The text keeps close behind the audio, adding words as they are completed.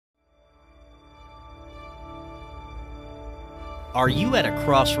Are you at a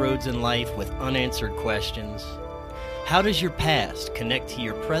crossroads in life with unanswered questions? How does your past connect to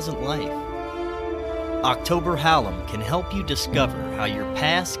your present life? October Hallam can help you discover how your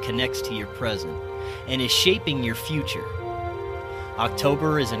past connects to your present and is shaping your future.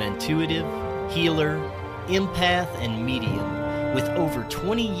 October is an intuitive, healer, empath, and medium with over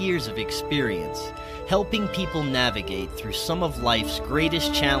 20 years of experience helping people navigate through some of life's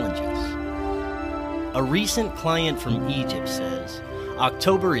greatest challenges. A recent client from Egypt says,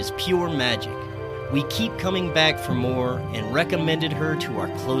 October is pure magic. We keep coming back for more and recommended her to our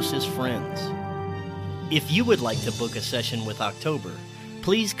closest friends. If you would like to book a session with October,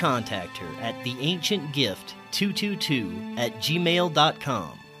 please contact her at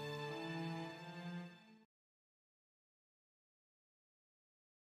theancientgift222@gmail.com.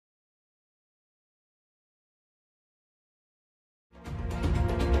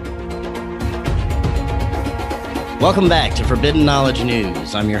 Welcome back to Forbidden Knowledge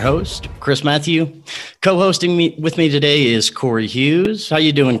News. I'm your host, Chris Matthew. Co-hosting with me today is Corey Hughes. How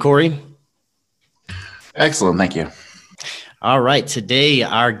you doing, Corey? Excellent, thank you. All right, today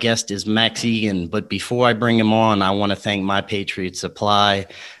our guest is Max Igan, but before I bring him on, I want to thank My Patriot Supply.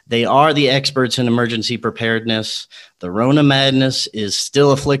 They are the experts in emergency preparedness. The Rona madness is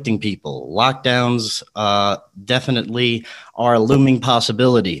still afflicting people. Lockdowns definitely are a looming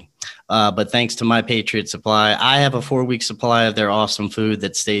possibility. But thanks to My Patriot Supply, I have a 4-week supply of their awesome food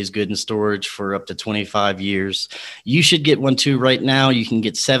that stays good in storage for up to 25 years. You should get one too right now. You can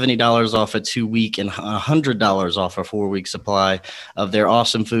get $70 off a 2-week and $100 off a 4-week supply of their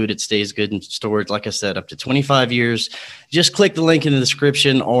awesome food. It stays good in storage, like I said, up to 25 years. Just click the link in the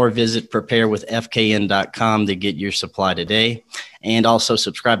description or visit preparewithfkn.com to get your supply today. And also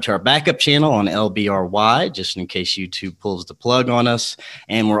subscribe to our backup channel on LBRY, just in case YouTube pulls the plug on us.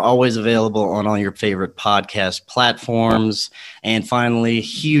 And we're always available on all your favorite podcast platforms. And finally,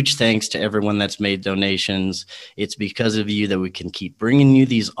 huge thanks to everyone that's made donations. It's because of you that we can keep bringing you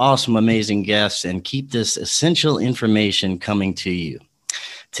these awesome, amazing guests and keep this essential information coming to you.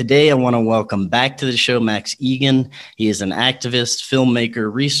 Today, I want to welcome back to the show Max Igan. He is an activist,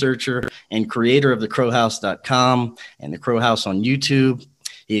 filmmaker, researcher, and creator of thecrowhouse.com and the Crow House on YouTube.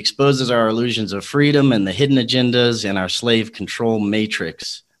 He exposes our illusions of freedom and the hidden agendas in our slave control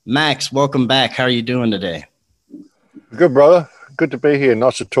matrix. Max, welcome back. How are you doing today? Good, brother. Good to be here.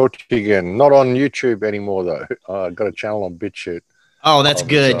 Nice to talk to you again. Not on YouTube anymore, though. I've got a channel on BitChute. Oh, that's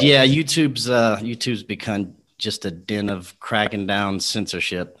good. Yeah, YouTube's become just a den of cracking down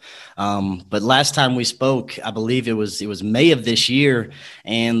censorship. But last time we spoke, I believe it was May of this year,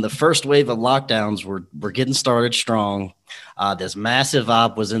 and the first wave of lockdowns were getting started strong. This massive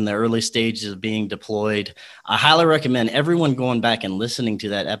op was in the early stages of being deployed. I highly recommend everyone going back and listening to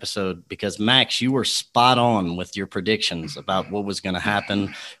that episode because, Max, you were spot on with your predictions about what was going to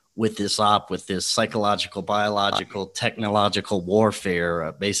happen with this op, with this psychological, biological, technological warfare,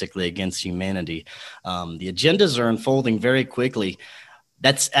 basically against humanity. The agendas are unfolding very quickly.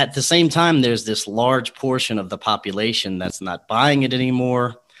 That's at the same time, there's this large portion of the population that's not buying it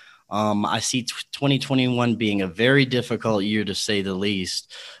anymore. I see 2021 being a very difficult year to say the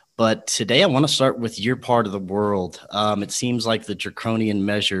least. But today I want to start with your part of the world. It seems like the draconian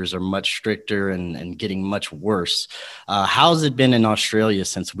measures are much stricter and getting much worse. How's it been in Australia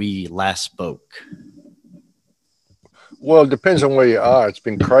since we last spoke? Well, it depends on where you are. It's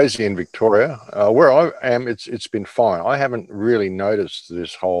been crazy in Victoria. Where I am, it's been fine. I haven't really noticed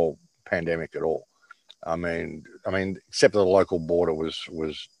this whole pandemic at all. I mean, except that the local border was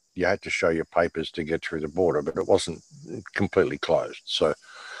you had to show your papers to get through the border, but it wasn't completely closed. So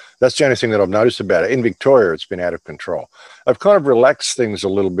that's the only thing that I've noticed about it. In Victoria, it's been out of control. I've kind of relaxed things a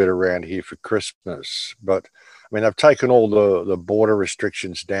little bit around here for Christmas, but I mean, they've taken all the border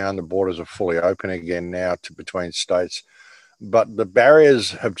restrictions down. The borders are fully open again now between states, but the barriers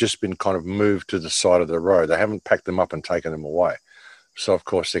have just been kind of moved to the side of the road. They haven't packed them up and taken them away. So, of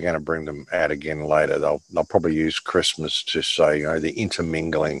course, they're going to bring them out again later. They'll probably use Christmas to say, the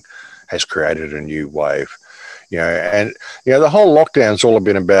intermingling has created a new wave. The whole lockdown's all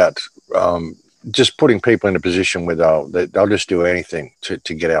been about just putting people in a position where they'll just do anything to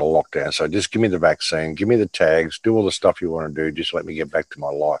get out of lockdown. So just give me the vaccine, give me the tags, do all the stuff you want to do, just let me get back to my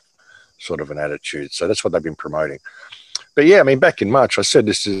life, sort of an attitude. So that's what they've been promoting. But yeah, I mean, back in March, I said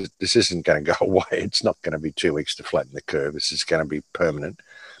this isn't going to go away. It's not going to be 2 weeks to flatten the curve. This is going to be permanent.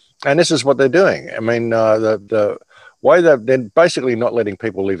 And this is what they're doing. I mean, the way they're basically not letting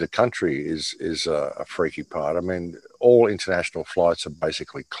people leave the country is a freaky part. I mean, all international flights are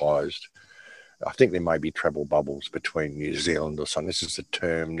basically closed. I think there may be travel bubbles between New Zealand or something. This is the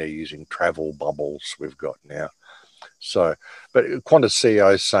term they're using, travel bubbles we've got now. So, but Qantas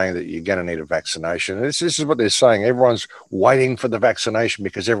CEO is saying that you're going to need a vaccination. And this is what they're saying. Everyone's waiting for the vaccination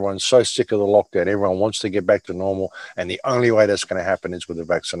because everyone's so sick of the lockdown. Everyone wants to get back to normal. And the only way that's going to happen is with a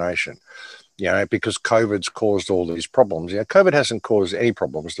vaccination. Because COVID's caused all these problems. COVID hasn't caused any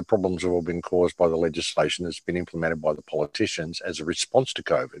problems. The problems have all been caused by the legislation that's been implemented by the politicians as a response to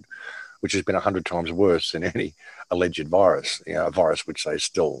COVID, which has been 100 times worse than any alleged virus, a virus which they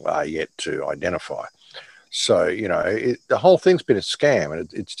still are yet to identify. So, the whole thing's been a scam, and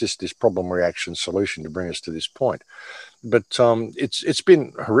it's just this problem reaction solution to bring us to this point. But it's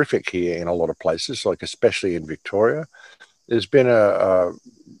been horrific here in a lot of places, like especially in Victoria. There's been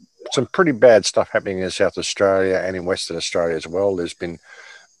some pretty bad stuff happening in South Australia and in Western Australia as well. There's been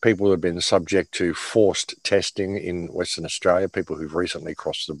people who have been subject to forced testing in Western Australia, people who've recently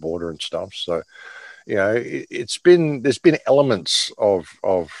crossed the border and stuff. So, there's been elements of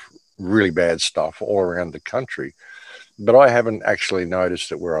really bad stuff all around the country, but I haven't actually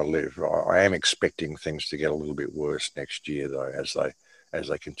noticed it where I live. I am expecting things to get a little bit worse next year, though, as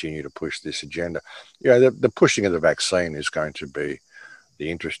they continue to push this agenda. The pushing of the vaccine is going to be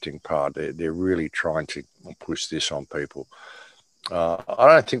the interesting part. They're really trying to push this on people. I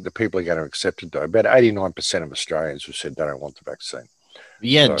don't think the people are going to accept it, though. About 89% of Australians have said they don't want the vaccine.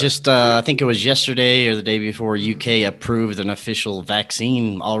 Yeah, I think it was yesterday or the day before, UK approved an official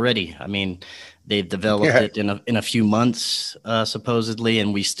vaccine already. I mean, they've developed it in a few months, supposedly,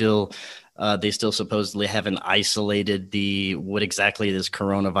 and they still supposedly haven't isolated what exactly this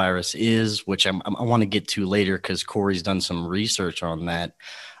coronavirus is, which I want to get to later because Corey's done some research on that.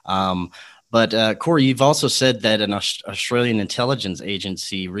 But Corey, you've also said that an Australian intelligence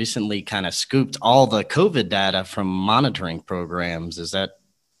agency recently kind of scooped all the COVID data from monitoring programs. Is that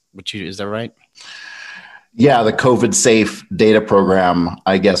right? Yeah, the COVID safe data program,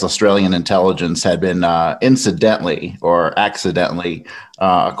 I guess Australian intelligence had been incidentally or accidentally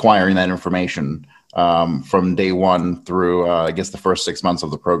acquiring that information from day one through, I guess, the first 6 months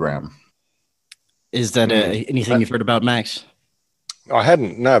of the program. Is that anything you've heard about, Max? I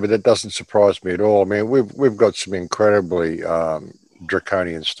hadn't, no, but that doesn't surprise me at all. I mean, we've got some incredibly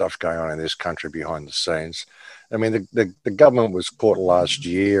draconian stuff going on in this country behind the scenes. I mean, the government was caught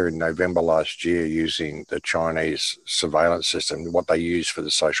in November last year, using the Chinese surveillance system, what they use for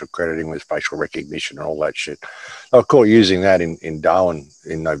the social crediting with facial recognition and all that shit. They were caught using that in Darwin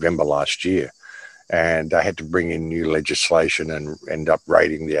in November last year. And they had to bring in new legislation and end up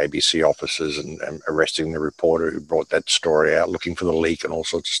raiding the ABC offices and arresting the reporter who brought that story out, looking for the leak and all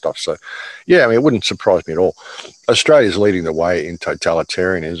sorts of stuff. So, yeah, I mean, it wouldn't surprise me at all. Australia's leading the way in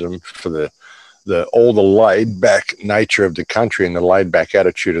totalitarianism for all the laid back nature of the country and the laid back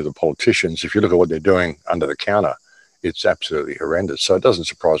attitude of the politicians. If you look at what they're doing under the counter, it's absolutely horrendous. So it doesn't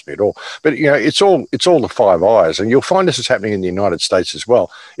surprise me at all. But, it's all the Five Eyes. And you'll find this is happening in the United States as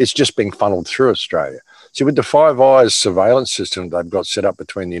well. It's just being funneled through Australia. See, with the Five Eyes surveillance system they've got set up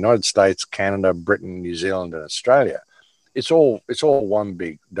between the United States, Canada, Britain, New Zealand, and Australia, it's all one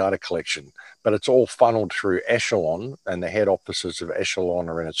big data collection, but it's all funneled through Echelon, and the head offices of Echelon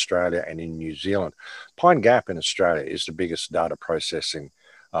are in Australia and in New Zealand. Pine Gap in Australia is the biggest data processing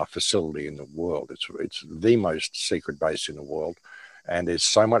facility in the world. It's the most secret base in the world, and there's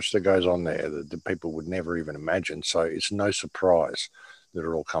so much that goes on there that people would never even imagine. So it's no surprise that it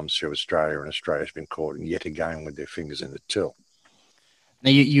all comes through Australia, and Australia's been caught yet again with their fingers in the till. Now,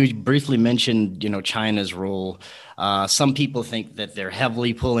 you briefly mentioned, China's role. Some people think that they're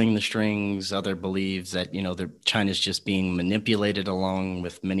heavily pulling the strings. Others believe that, China's just being manipulated along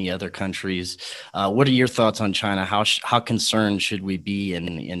with many other countries. What are your thoughts on China? How concerned should we be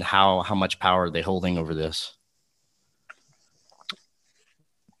in how much power are they holding over this?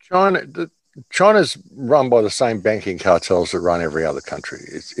 China's run by the same banking cartels that run every other country.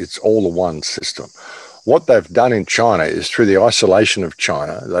 It's all the one system. What they've done in China is, through the isolation of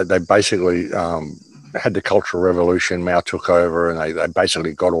China, they basically had the Cultural Revolution. Mao took over, and they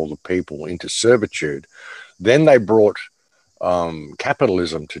basically got all the people into servitude. Then they brought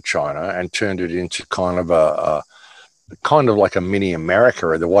capitalism to China and turned it into kind of like a mini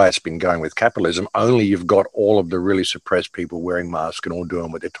America, the way it's been going with capitalism. Only you've got all of the really suppressed people wearing masks and all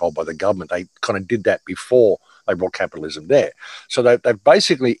doing what they're told by the government. They kind of did that before they brought capitalism there. So they've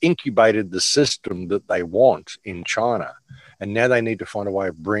basically incubated the system that they want in China, and now they need to find a way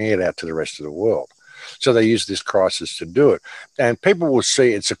of bringing it out to the rest of the world. So they use this crisis to do it. And people will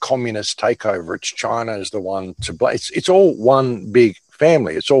see it's a communist takeover. It's China is the one to blame. It's all one big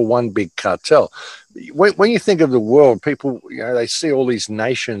family. It's all one big cartel. When you think of the world, people, they see all these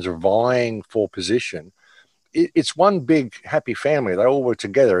nations vying for position. It's one big happy family. They all work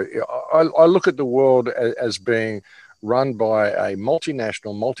together. I look at the world as being run by a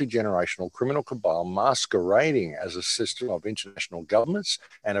multinational, multi-generational criminal cabal masquerading as a system of international governments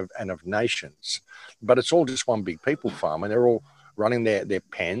and of nations. But it's all just one big people farm, and they're all running their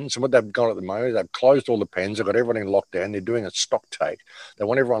pens. And what they've got at the moment, they've closed all the pens. They've got everyone in lockdown. They're doing a stock take. They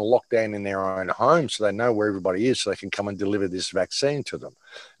want everyone locked down in their own homes so they know where everybody is so they can come and deliver this vaccine to them,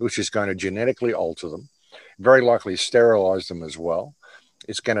 which is going to genetically alter them, very likely sterilize them as well.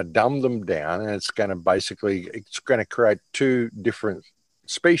 It's going to dumb them down, and it's going to create two different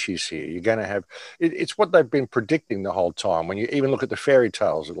species here. You're going to have, it's what they've been predicting the whole time. When you even look at the fairy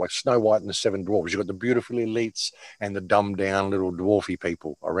tales, like Snow White and the Seven Dwarfs, you've got the beautiful elites and the dumbed down little dwarfy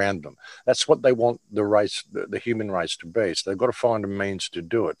people around them. That's what they want the race, the human race to be. So they've got to find a means to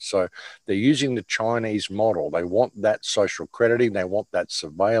do it. So they're using the Chinese model. They want that social crediting. They want that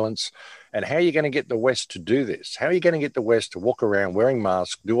surveillance. And how are you going to get the West to do this? How are you going to get the West to walk around wearing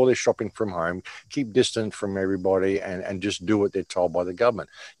masks, do all their shopping from home, keep distance from everybody, and just do what they're told by the government?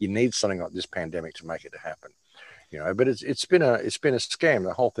 You need something like this pandemic to make it happen, But it's been a scam.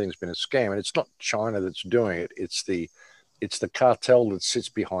 The whole thing's been a scam, and it's not China that's doing it. It's the cartel that sits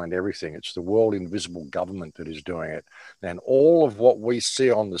behind everything. It's the world invisible government that is doing it. And all of what we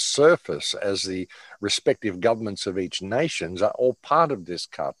see on the surface as the respective governments of each nations are all part of this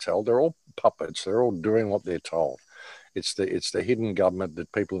cartel. They're all puppets. They're all doing what they're told. It's the hidden government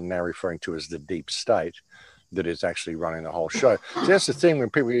that people are now referring to as the deep state that is actually running the whole show. So that's the thing when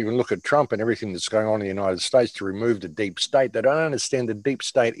people even look at Trump and everything that's going on in the United States to remove the deep state, they don't understand the deep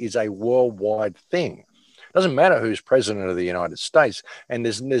state is a worldwide thing. It doesn't matter who's president of the United States, and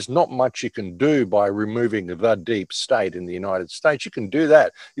there's not much you can do by removing the deep state in the United States. You can do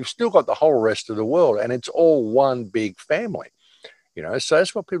that. You've still got the whole rest of the world, and it's all one big family. So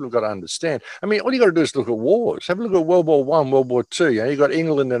that's what people have got to understand. I mean, all you got to do is look at wars. Have a look at World War I, World War II. You got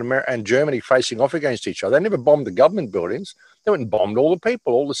England and America and Germany facing off against each other. They never bombed the government buildings. They went and bombed all the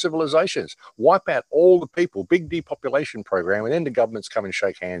people, all the civilizations, wipe out all the people, big depopulation program, and then the governments come and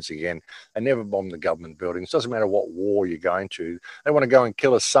shake hands again. They never bomb the government buildings. Doesn't matter what war you're going to. They want to go and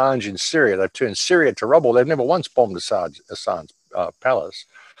kill Assange in Syria. They've turned Syria to rubble. They've never once bombed Assange's palace.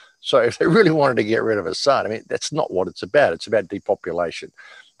 So if they really wanted to get rid of Assad, I mean, that's not what it's about. It's about depopulation.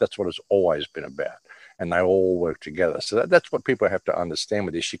 That's what it's always been about. And they all work together. So that's what people have to understand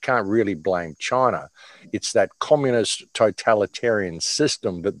with this. You can't really blame China. It's that communist totalitarian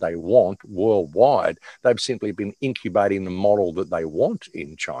system that they want worldwide. They've simply been incubating the model that they want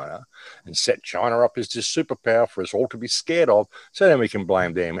in China and set China up as this superpower for us all to be scared of. So then we can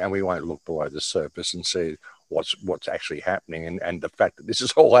blame them and we won't look below the surface and see what's actually happening, and the fact that this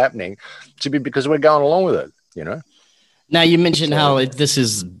is all happening to be because we're going along with it, Now, you mentioned how this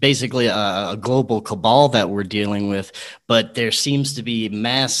is basically a global cabal that we're dealing with, but there seems to be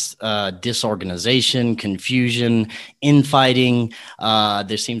mass disorganization, confusion, infighting.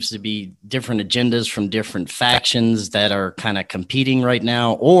 There seems to be different agendas from different factions that are kind of competing right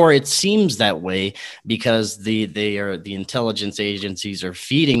now, or it seems that way because the intelligence agencies are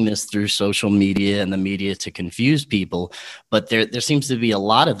feeding this through social media and the media to confuse people. But there seems to be a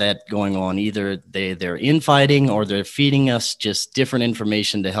lot of that going on. Either they're infighting or they're feeding us just different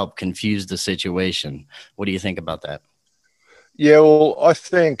information to help confuse the situation. What do you think about that? Yeah, well, I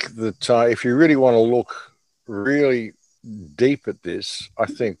think that if you really want to look really deep at this, I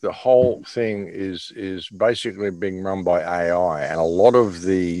think the whole thing is basically being run by AI, and a lot of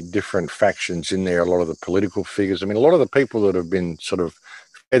the different factions in there, a lot of the political figures. I mean, a lot of the people that have been sort of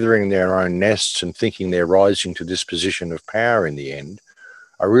feathering their own nests and thinking they're rising to this position of power in the end,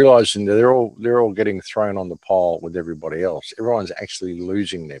 are realizing that they're all getting thrown on the pile with everybody else. Everyone's actually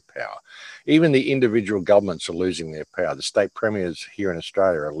losing their power. Even the individual governments are losing their power. The state premiers here in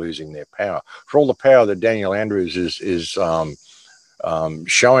Australia are losing their power. For all the power that Daniel Andrews is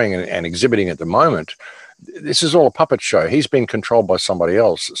showing and exhibiting at the moment, this is all a puppet show. He's been controlled by somebody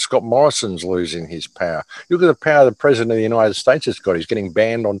else. Scott Morrison's losing his power. Look at the power the president of the United States has got. He's getting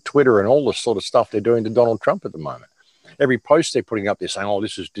banned on Twitter and all the sort of stuff they're doing to Donald Trump at the moment. Every post they're putting up, they're saying, oh,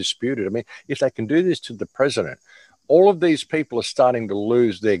 this is disputed. I mean, if they can do this to the president, all of these people are starting to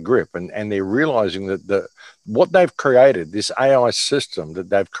lose their grip, and they're realizing that what they've created, this AI system that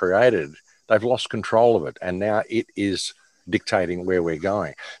they've created, they've lost control of it, and now it is dictating where we're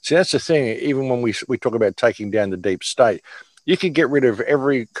going. So that's the thing. Even when we talk about taking down the deep state, you could get rid of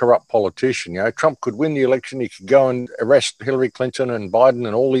every corrupt politician. Trump could win the election. He could go and arrest Hillary Clinton and Biden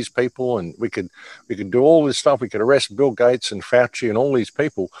and all these people, and we could do all this stuff. We could arrest Bill Gates and Fauci and all these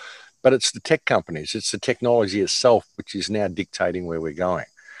people, but it's the tech companies, it's the technology itself which is now dictating where we're going.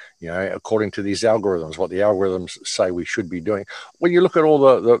 according to these algorithms, what the algorithms say we should be doing. When you look at all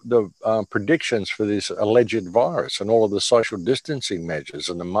the predictions for this alleged virus and all of the social distancing measures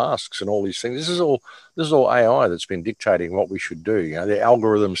and the masks and all these things, this is all AI that's been dictating what we should do. The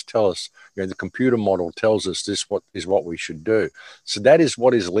algorithms tell us, the computer model tells us this is what we should do. So that is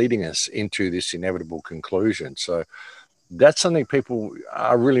what is leading us into this inevitable conclusion. So that's something people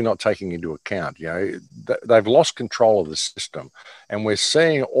are really not taking into account. They've lost control of the system, and we're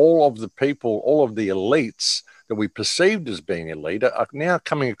seeing all of the people, all of the elites that we perceived as being elite are now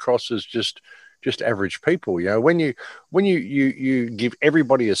coming across as just average people. When you give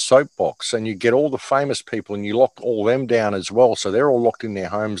everybody a soapbox and you get all the famous people and you lock all them down as well, so they're all locked in their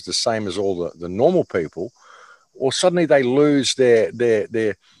homes the same as all the normal people, or suddenly they lose their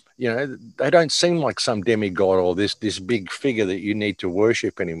they don't seem like some demigod or this big figure that you need to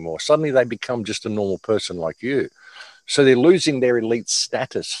worship anymore. Suddenly they become just a normal person like you. So they're losing their elite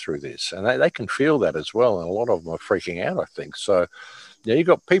status through this, and they can feel that as well. And a lot of them are freaking out, I think. So you've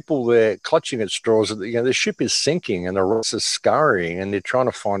got people there clutching at straws. The ship is sinking and the rocks are scurrying, and they're trying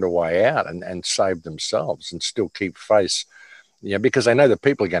to find a way out and save themselves and still keep face. Because they know that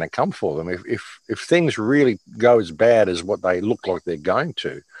people are going to come for them. If things really go as bad as what they look like they're going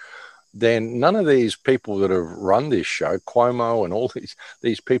to, then none of these people that have run this show, Cuomo and all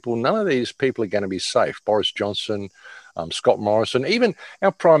these people, none of these people are going to be safe. Boris Johnson, Scott Morrison, even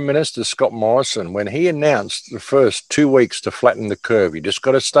our Prime Minister, Scott Morrison, when he announced the first 2 weeks to flatten the curve, you just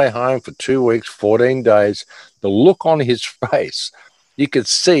got to stay home for 2 weeks, 14 days, the look on his face, you could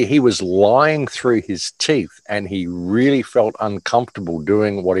see he was lying through his teeth, and he really felt uncomfortable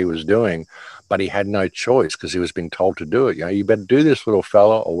doing what he was doing. But he had no choice because he was being told to do it. You better do this, little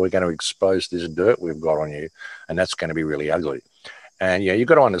fella, or we're going to expose this dirt we've got on you, and that's going to be really ugly. And you've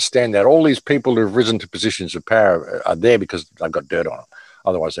got to understand that all these people who have risen to positions of power are there because they've got dirt on them.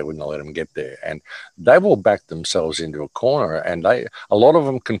 Otherwise, they wouldn't have let them get there. And they've all backed themselves into a corner, and a lot of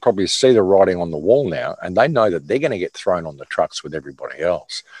them can probably see the writing on the wall now, and they know that they're going to get thrown on the trucks with everybody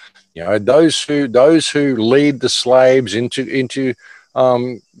else. Those who lead the slaves into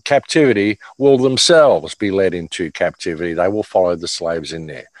captivity will themselves be led into captivity. They will follow the slaves in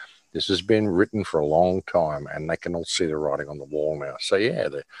there. This has been written for a long time, and they can all see the writing on the wall now. So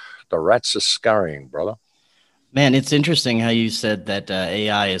the rats are scurrying, brother. Man, it's interesting how you said that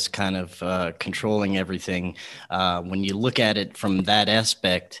AI is kind of controlling everything. When you look at it from that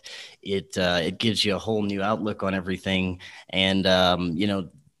aspect, it gives you a whole new outlook on everything. And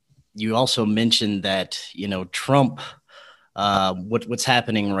you also mentioned that Trump. What's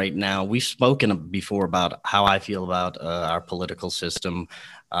happening right now. We've spoken before about how I feel about our political system,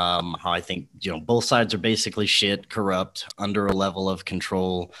 how I think both sides are basically shit, corrupt, under a level of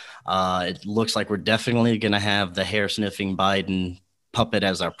control. It looks like we're definitely going to have the hair sniffing Biden puppet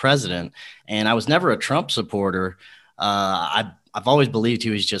as our president. And I was never a Trump supporter. I've always believed he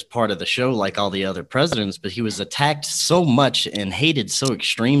was just part of the show like all the other presidents, but he was attacked so much and hated so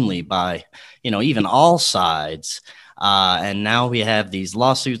extremely by even all sides. And now we have these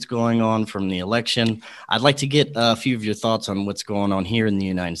lawsuits going on from the election. I'd like to get a few of your thoughts on what's going on here in the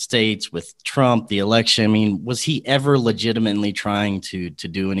United States with Trump, the election. I mean, was he ever legitimately trying to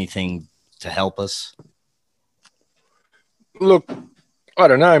do anything to help us? Look, I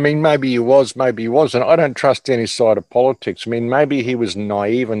don't know. I mean, maybe he was, maybe he wasn't. I don't trust any side of politics. I mean, maybe he was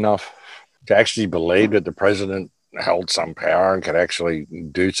naive enough to actually believe that the president held some power and could actually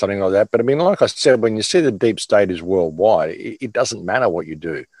do something like that. But I mean, like I said, when you see the deep state is worldwide, it doesn't matter what you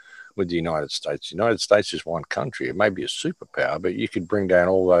do with the United States. The United States is one country. It may be a superpower, but you could bring down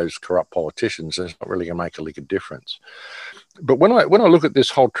all those corrupt politicians and it's not really going to make a lick of difference. But when I look at this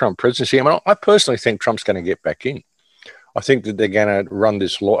whole Trump presidency, I mean, I personally think Trump's going to get back in. I think that they're going to run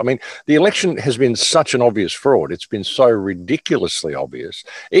this law. I mean, the election has been such an obvious fraud. It's been so ridiculously obvious,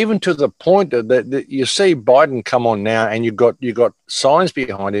 even to the point that you see Biden come on now and you got signs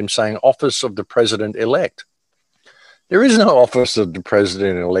behind him saying office of the president-elect. There is no office of the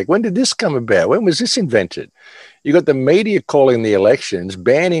president-elect. When did this come about? When was this invented? You got the media calling the elections,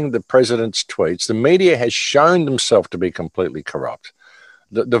 banning the president's tweets. The media has shown themselves to be completely corrupt.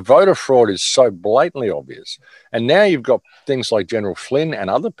 The voter fraud is so blatantly obvious. And now you've got things like General Flynn and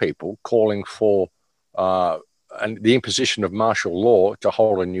other people calling for the imposition of martial law to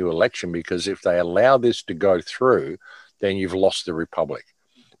hold a new election, because if they allow this to go through, then you've lost the republic,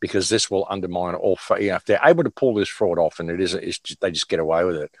 because this will undermine all. If they're able to pull this fraud off, and they just get away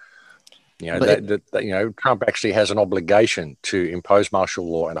with it. Trump actually has an obligation to impose martial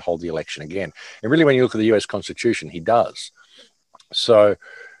law and to hold the election again. And really, when you look at the U.S. Constitution, he does. So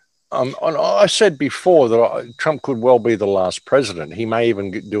And I said before that Trump could well be the last president. He may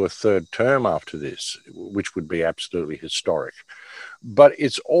even do a third term after this, which would be absolutely historic. But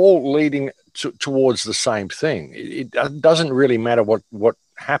it's all leading towards the same thing. It doesn't really matter what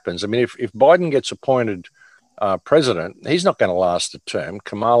happens. I mean, if Biden gets appointed president, he's not going to last a term.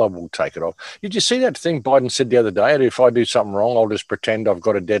 Kamala will take it off. Did you see that thing Biden said the other day? If I do something wrong, I'll just pretend I've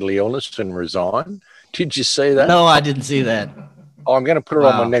got a deadly illness and resign. Did you see that? No, I didn't see that. Oh, I'm going to put it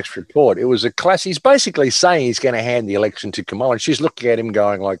on my next report. It was a class. He's basically saying he's going to hand the election to Kamala. And she's looking at him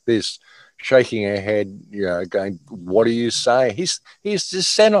going like this, shaking her head, going, what do you say? He's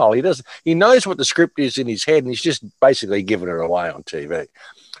just senile. He knows what the script is in his head, and he's just basically giving it away on TV.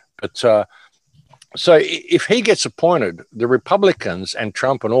 But so if he gets appointed, the Republicans and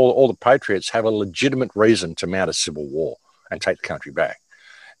Trump and all the patriots have a legitimate reason to mount a civil war and take the country back.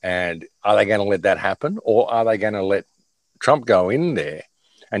 And are they going to let that happen, or are they going to let Trump go in there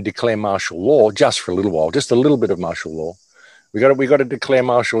and declare martial law just for a little while, just a little bit of martial law? We got to declare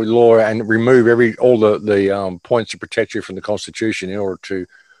martial law and remove all the points to protect you from the Constitution in order to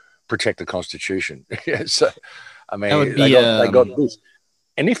protect the Constitution. So, I mean, they got this.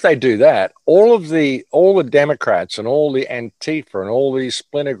 And if they do that, all the Democrats and all the Antifa and all these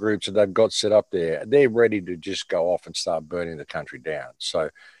splinter groups that they've got set up there, they're ready to just go off and start burning the country down.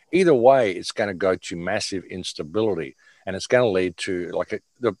 So either way, it's going to go to massive instability. And it's going to lead to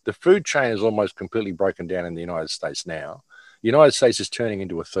the food chain is almost completely broken down in the United States now. The United States is turning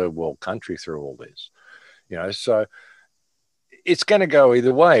into a third world country through all this, so it's going to go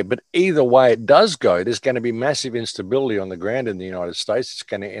either way. But either way it does go, there's going to be massive instability on the ground in the United States. It's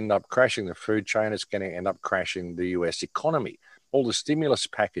going to end up crashing the food chain. It's going to end up crashing the US economy. All the stimulus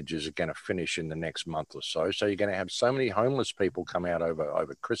packages are going to finish in the next month or so. So you're going to have so many homeless people come out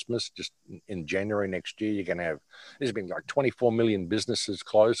over Christmas. Just in January next year, there's been like 24 million businesses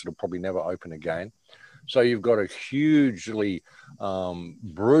closed. It'll probably never open again. So you've got a hugely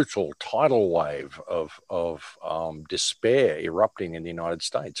brutal tidal wave of despair erupting in the United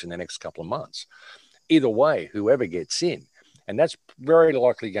States in the next couple of months. Either way, whoever gets in, and that's very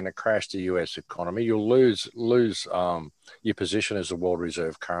likely going to crash the US economy. You'll lose your position as a world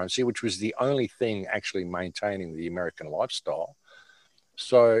reserve currency, which was the only thing actually maintaining the American lifestyle.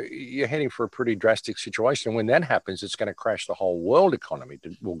 So you're heading for a pretty drastic situation. And when that happens, it's going to crash the whole world economy.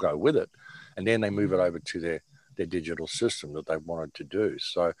 Will go with it. And then they move it over to their digital system that they wanted to do.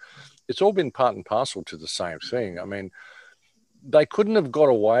 So it's all been part and parcel to the same thing. I mean, they couldn't have got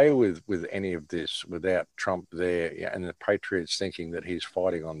away with any of this without Trump there and the Patriots thinking that he's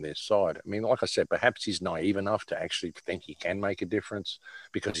fighting on their side. I mean, like I said, perhaps he's naive enough to actually think he can make a difference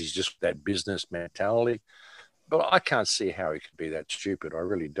because he's just that business mentality. But I can't see how he could be that stupid. I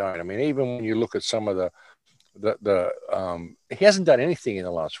really don't. I mean, even when you look at some of he hasn't done anything in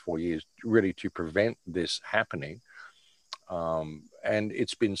the last 4 years really to prevent this happening. And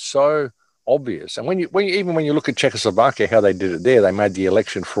it's been so obvious. And when you look at Czechoslovakia, how they did it there, they made the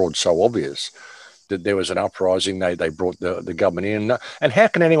election fraud so obvious that there was an uprising. They brought the government in. And how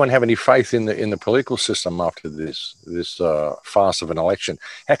can anyone have any faith in the political system after this farce of an election?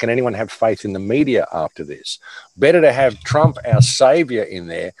 How can anyone have faith in the media after this? Better to have Trump, our savior, in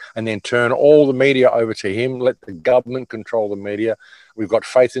there and then turn all the media over to him, let the government control the media. We've got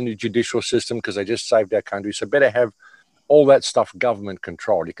faith in the judicial system because they just saved our country. So better have all that stuff government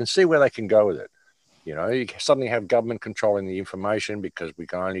controlled. You can see where they can go with it. You suddenly have government controlling the information because we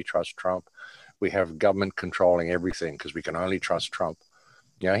can only trust Trump. We have government controlling everything because we can only trust Trump.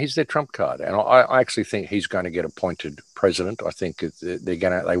 He's their trump card. And I actually think he's going to get appointed president. I think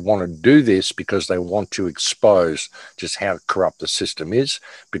they want to do this because they want to expose just how corrupt the system is,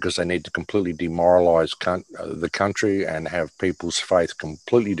 because they need to completely demoralize the country and have people's faith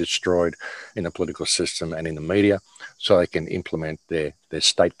completely destroyed in the political system and in the media so they can implement their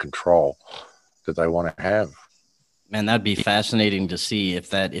state control that they want to have. Man, that'd be fascinating to see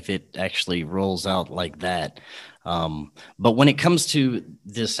if it actually rolls out like that. But when it comes to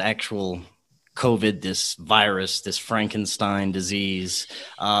this actual COVID, this virus, this Frankenstein disease,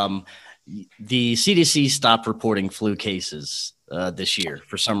 the CDC stopped reporting flu cases this year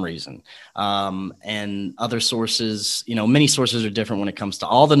for some reason. And other sources, many sources are different when it comes to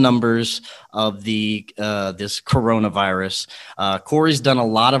all the numbers of this coronavirus. Corey's done a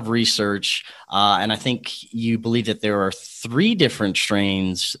lot of research, and I think you believe that there are 3 different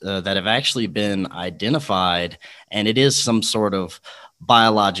strains that have actually been identified, and it is some sort of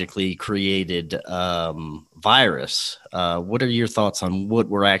biologically created virus. What are your thoughts on what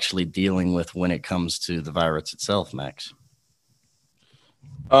we're actually dealing with when it comes to the virus itself, Max?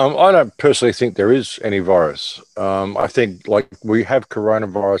 I don't personally think there is any virus. I think like we have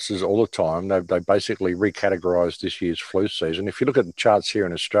coronaviruses all the time. They basically recategorized this year's flu season. If you look at the charts here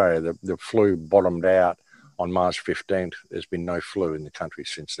in Australia, the flu bottomed out on March 15th. There's been no flu in the country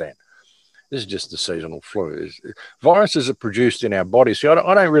since then. This is just the seasonal flu. Viruses are produced in our bodies. See, I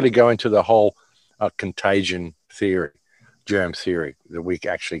don't really go into the whole contagion theory, germ theory, that we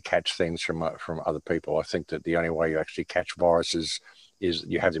actually catch things from other people. I think that the only way you actually catch viruses is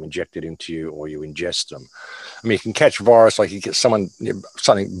you have them injected into you or you ingest them. I mean, you can catch virus like you get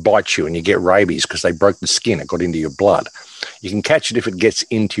something bites you and you get rabies because they broke the skin, it got into your blood. You can catch it if it gets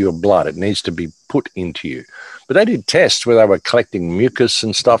into your blood. It needs to be put into you. But they did tests where they were collecting mucus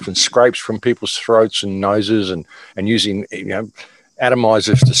and stuff and scrapes from people's throats and noses and using,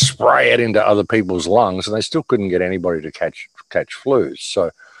 atomizers to spray it into other people's lungs, and they still couldn't get anybody to catch flus. So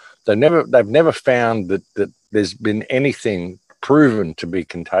they've never found that there's been anything proven to be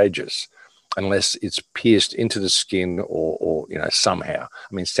contagious unless it's pierced into the skin or somehow.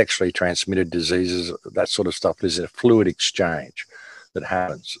 I mean, sexually transmitted diseases, that sort of stuff, there's a fluid exchange that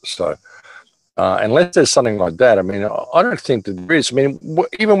happens. So unless there's something like that, I mean, I don't think that there is. I mean,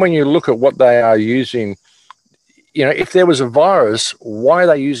 even when you look at what they are using, if there was a virus, why are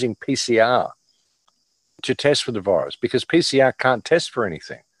they using PCR to test for the virus? Because PCR can't test for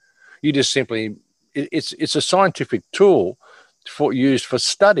anything. You just simply, it's a scientific tool used for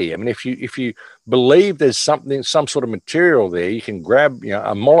study. I mean, if you believe there's some sort of material there, you can grab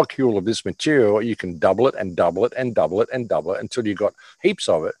a molecule of this material, you can double it and double it and double it and double it until you've got heaps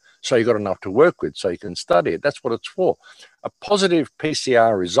of it. So you've got enough to work with so you can study it. That's what it's for. A positive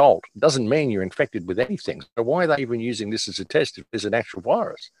PCR result doesn't mean you're infected with anything. So why are they even using this as a test if there's an actual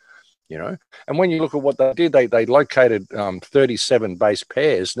virus? And when you look at what they did, they located 37 base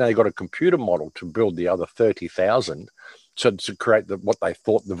pairs. Now they got a computer model to build the other 30,000 to create what they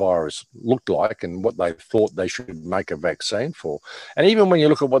thought the virus looked like and what they thought they should make a vaccine for. And even when you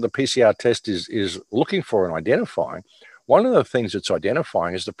look at what the PCR test is looking for and identifying, one of the things it's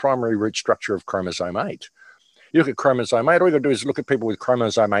identifying is the primary root structure of chromosome 8. You look at chromosome 8, all you got to do is look at people with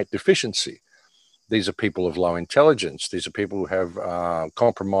chromosome 8 deficiency. These are people of low intelligence. These are people who have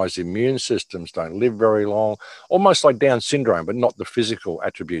compromised immune systems, don't live very long, almost like Down syndrome, but not the physical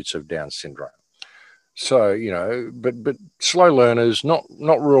attributes of Down syndrome. So, but slow learners, not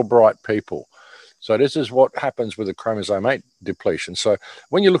real bright people. So this is what happens with the chromosome 8 depletion. So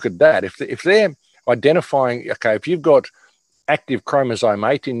when you look at that, if they're identifying, okay, if you've got active chromosome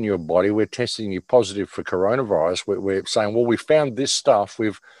 8 in your body, we're testing you positive for coronavirus. We're saying, well, we found this stuff.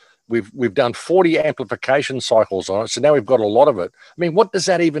 We've done 40 amplification cycles on it, so now we've got a lot of it. I mean, what does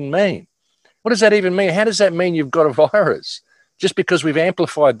that even mean? What does that even mean? How does that mean you've got a virus? Just because we've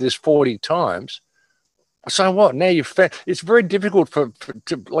amplified this 40 times. So what? Now it's very difficult to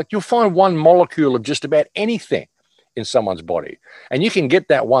you'll find one molecule of just about anything in someone's body, and you can get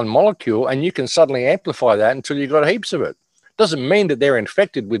that one molecule and you can suddenly amplify that until you've got heaps of it. Doesn't mean that they're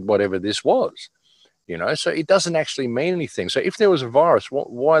infected with whatever this was, so it doesn't actually mean anything. So if there was a virus,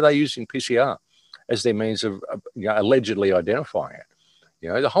 why are they using PCR as their means of allegedly identifying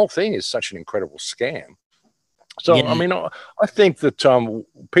it? The whole thing is such an incredible scam. So, yeah. I mean, I think that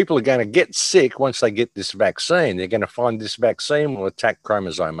people are going to get sick once they get this vaccine. They're going to find this vaccine will attack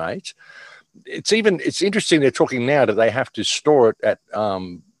chromosome 8. It's interesting they're talking now that they have to store it at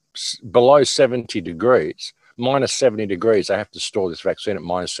below 70 degrees, minus 70 degrees. They have to store this vaccine at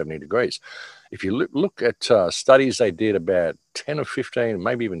minus 70 degrees. If you look at studies they did about 10 or 15,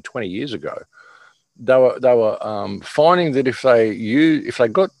 maybe even 20 years ago, they were finding that if they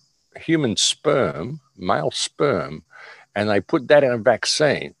got human sperm, male sperm, and they put that in a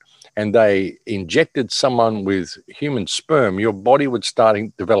vaccine and they injected someone with human sperm, your body would start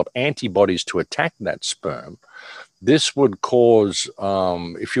to develop antibodies to attack that sperm. This would cause,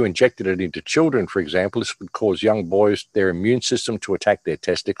 if you injected it into children, for example, this would cause young boys, their immune system to attack their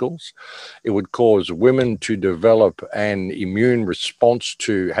testicles. It would cause women to develop an immune response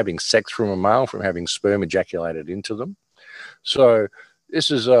to having sex from a male, from having sperm ejaculated into them. So this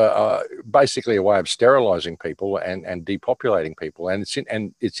is basically a way of sterilizing people and depopulating people. And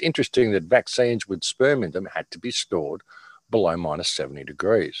it's interesting that vaccines with sperm in them had to be stored below minus 70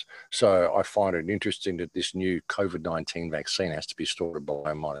 degrees. So I find it interesting that this new COVID-19 vaccine has to be stored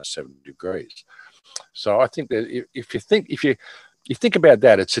below minus 70 degrees. So I think that if you think about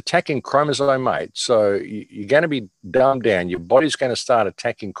that, it's attacking chromosome 8. So you're going to be dumbed down. Your body's going to start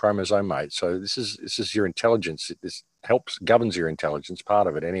attacking chromosome 8. So this is your intelligence. This governs your intelligence, part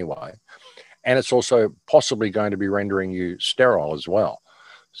of it anyway. And it's also possibly going to be rendering you sterile as well.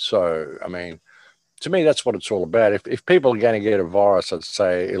 So, I mean, to me, that's what it's all about. If people are going to get a virus, I'd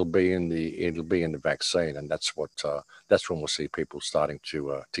say it'll be in the vaccine, and that's when we'll see people starting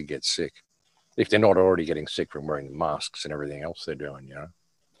to get sick, if they're not already getting sick from wearing masks and everything else they're doing.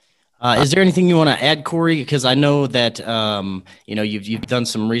 Is there anything you want to add, Corey? Because I know that you've done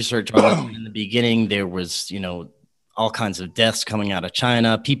some research on this. In the beginning. There was all kinds of deaths coming out of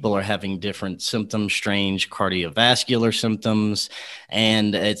China. People are having different symptoms, strange cardiovascular symptoms,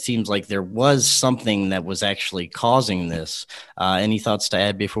 and it seems like there was something that was actually causing this. Any thoughts to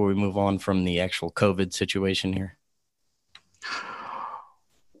add before we move on from the actual COVID situation here?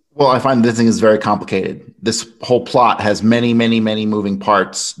 Well, I find this thing is very complicated. This whole plot has many, many, many moving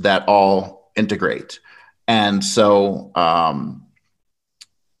parts that all integrate. And so,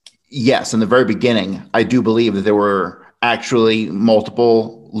 yes, in the very beginning, I do believe that there were actually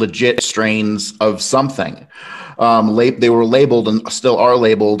multiple legit strains of something. They were labeled and still are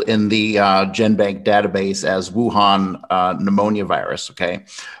labeled in the GenBank database as Wuhan pneumonia virus. Okay.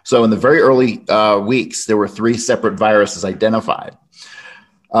 So in the very early weeks, there were 3 separate viruses identified.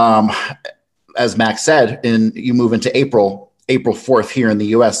 As Max said, you move into April 4th here in the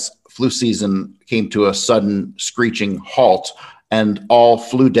US, flu season came to a sudden screeching halt, and all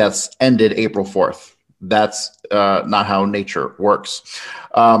flu deaths ended April 4th. That's not how nature works.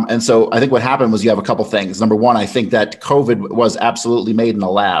 And so I think what happened was you have a couple things. Number one, I think that COVID was absolutely made in a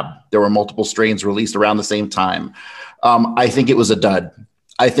lab. There were multiple strains released around the same time. I think it was a dud.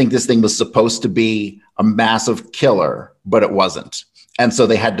 I think this thing was supposed to be a massive killer, but it wasn't. And so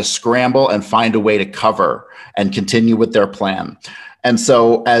they had to scramble and find a way to cover and continue with their plan. And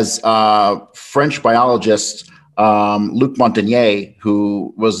so as French biologist Luc Montagnier,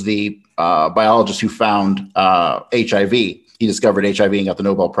 who was the biologist who found HIV, he discovered HIV and got the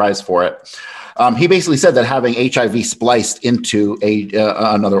Nobel Prize for it. He basically said that having HIV spliced into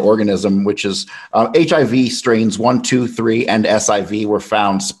another organism, which is HIV strains 1, 2, 3, and SIV were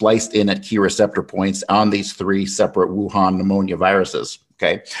found spliced in at key receptor points on these 3 separate Wuhan pneumonia viruses.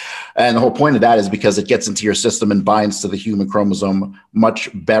 Okay. And the whole point of that is because it gets into your system and binds to the human chromosome much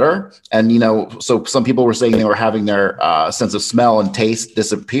better. And, so some people were saying they were having their sense of smell and taste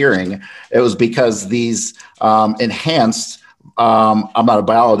disappearing. It was because these enhanced, I'm not a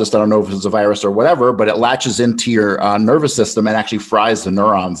biologist, I don't know if it's a virus or whatever, but it latches into your nervous system and actually fries the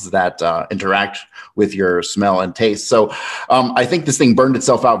neurons that interact with your smell and taste. So I think this thing burned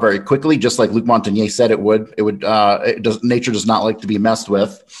itself out very quickly, just like Luc Montagnier said it would. Nature does not like to be messed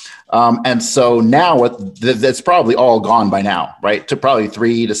with. And so now it's probably all gone by now, right? It took probably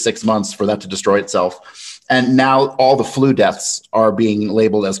 3 to 6 months for that to destroy itself. And now all the flu deaths are being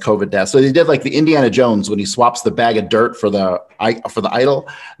labeled as COVID deaths. So they did like the Indiana Jones when he swaps the bag of dirt for the idol.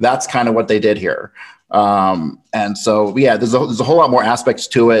 That's kind of what they did here. And so, yeah, there's a whole lot more aspects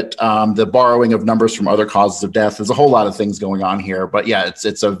to it. The borrowing of numbers from other causes of death. There's a whole lot of things going on here. But yeah,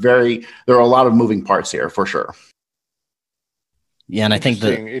 there are a lot of moving parts here for sure. Yeah, and I think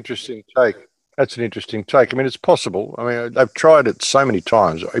interesting take. That's an interesting take. I mean, it's possible. I mean, they've tried it so many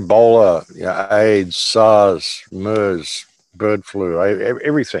times. Ebola, AIDS, SARS, MERS, bird flu,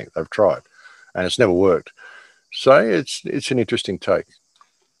 everything they've tried, and it's never worked. So it's an interesting take.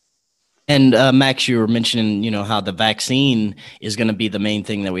 And Max, you were mentioning, how the vaccine is going to be the main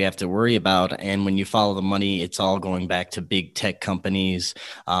thing that we have to worry about. And when you follow the money, it's all going back to big tech companies.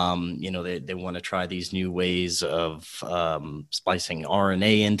 They want to try these new ways of splicing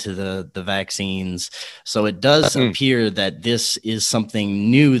RNA into the vaccines. So it does appear that this is something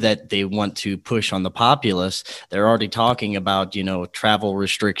new that they want to push on the populace. They're already talking about, travel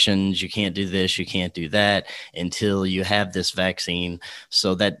restrictions. You can't do this, you can't do that until you have this vaccine.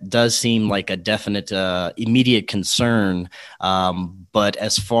 So that does seem like a definite immediate concern. But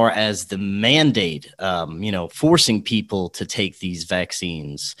as far as the mandate, forcing people to take these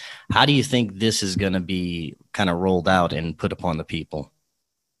vaccines, how do you think this is going to be kind of rolled out and put upon the people?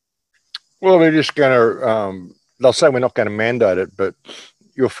 Well, they're just going to, they'll say we're not going to mandate it, but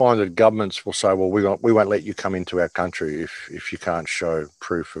you'll find that governments will say, well, we won't let you come into our country if you can't show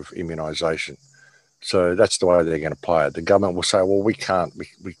proof of immunization. So that's the way they're going to play it. The government will say, well, we can't,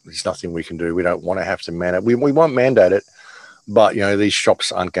 there's nothing we can do. We don't want to have to mandate. We won't mandate it, but, these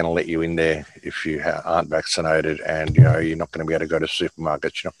shops aren't going to let you in there if you aren't vaccinated, and, you're not going to be able to go to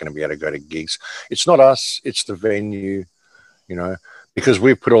supermarkets. You're not going to be able to go to gigs. It's not us. It's the venue, because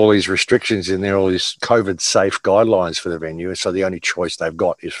we've put all these restrictions in there, all these COVID safe guidelines for the venue. So the only choice they've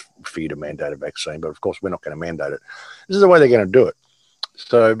got is for you to mandate a vaccine. But of course, we're not going to mandate it. This is the way they're going to do it.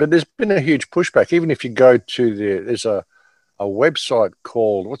 So, but there's been a huge pushback. Even if you go to there's a website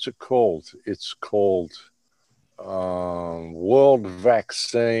called, what's it called? It's called World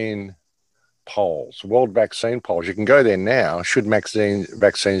Vaccine polls, world vaccine polls. You can go there now. Should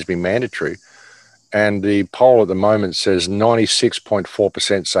vaccines be mandatory? And the poll at the moment says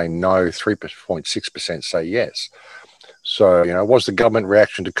 96.4% say no, 3.6% say yes. So, was the government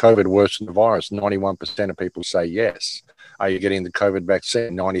reaction to COVID worse than the virus? 91% of people say yes. Are you getting the COVID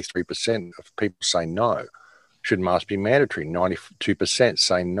vaccine? 93% of people say no. Should masks be mandatory? 92%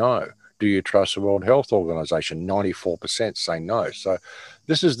 say no. Do you trust the World Health Organization? 94% say no. So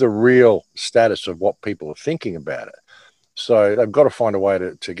this is the real status of what people are thinking about it. So they've got to find a way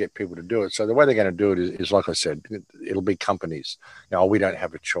to get people to do it. So the way they're going to do it is like I said, it'll be companies. We don't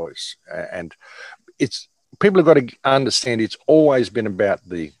have a choice. And people have got to understand it's always been about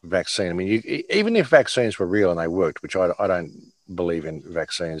the vaccine. I mean, even if vaccines were real and they worked, which I don't believe in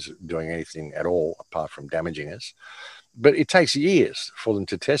vaccines doing anything at all apart from damaging us, but it takes years for them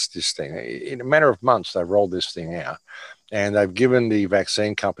to test this thing. In a matter of months, they've rolled this thing out and they've given the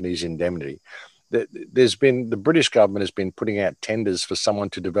vaccine companies indemnity. The British government has been putting out tenders for someone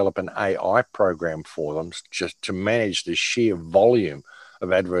to develop an AI program for them just to manage the sheer volume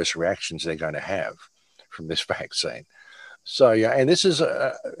of adverse reactions they're going to have from this vaccine. So, yeah, and this is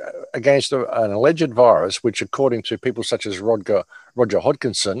against an alleged virus, which according to people such as Roger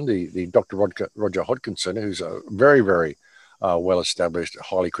Hodgkinson, the Dr. Roger Hodgkinson, who's a very, very well-established,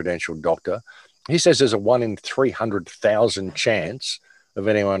 highly credentialed doctor, he says there's a 1 in 300,000 chance of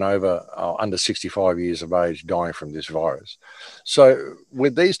anyone under 65 years of age dying from this virus. So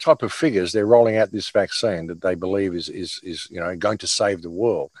with these type of figures, they're rolling out this vaccine that they believe is going to save the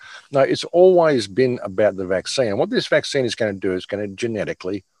world. No, it's always been about the vaccine. And what this vaccine is going to do is going to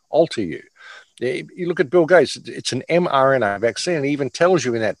genetically alter you. You look at Bill Gates, it's an mRNA vaccine. And he even tells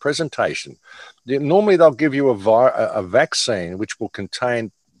you in that presentation, normally they'll give you a vaccine which will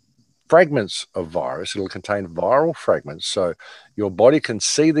contain fragments of virus. It'll contain viral fragments. So your body can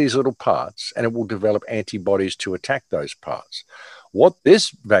see these little parts and it will develop antibodies to attack those parts. What this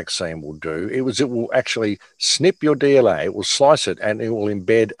vaccine will do it will actually snip your DNA, it will slice it, and it will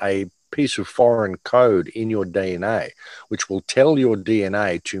embed a piece of foreign code in your DNA, which will tell your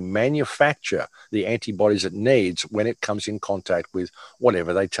DNA to manufacture the antibodies it needs when it comes in contact with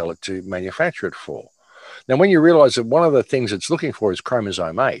whatever they tell it to manufacture it for. Now, when you realize that one of the things it's looking for is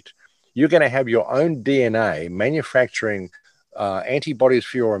chromosome 8, you're going to have your own DNA manufacturing antibodies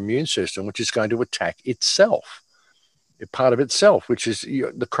for your immune system, which is going to attack itself, a part of itself, which is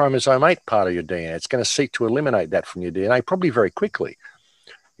the chromosome 8 part of your DNA. It's going to seek to eliminate that from your DNA, probably very quickly,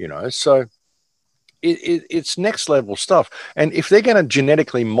 So it's next level stuff. And if they're going to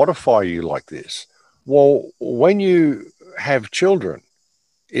genetically modify you like this, well, when you have children,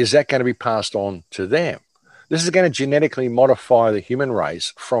 is that going to be passed on to them? This is going to genetically modify the human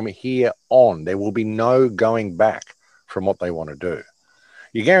race from here on. There will be no going back from what they want to do.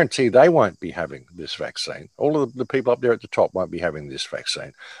 You guarantee they won't be having this vaccine. All of the people up there at the top won't be having this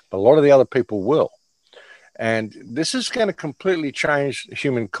vaccine, but a lot of the other people will. And this is going to completely change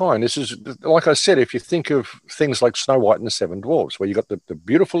humankind. This is, like I said, if you think of things like Snow White and the Seven Dwarfs, where you've got the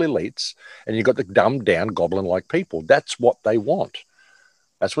beautiful elites and you've got the dumbed down goblin-like people, that's what they want.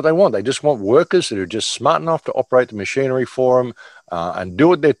 That's what they want. They just want workers that are just smart enough to operate the machinery for them and do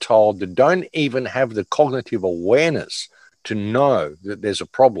what they're told, that don't even have the cognitive awareness to know that there's a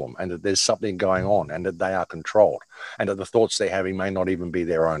problem and that there's something going on and that they are controlled and that the thoughts they're having may not even be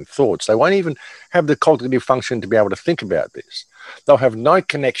their own thoughts. They won't even have the cognitive function to be able to think about this. They'll have no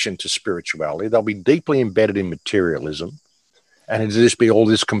connection to spirituality. They'll be deeply embedded in materialism. And it'll just be all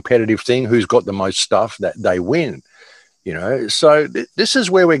this competitive thing. Who's got the most stuff, that they win. So this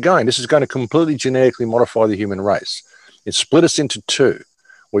is where we're going. This is going to completely genetically modify the human race. It split us into two.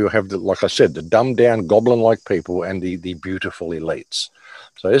 We will have, like I said, the dumbed down goblin-like people and the beautiful elites.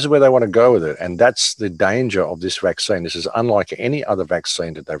 So this is where they want to go with it. And that's the danger of this vaccine. This is unlike any other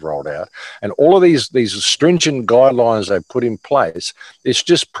vaccine that they've rolled out. And all of these stringent guidelines they've put in place, it's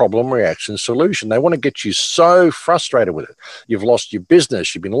just problem, reaction, solution. They want to get you so frustrated with it. You've lost your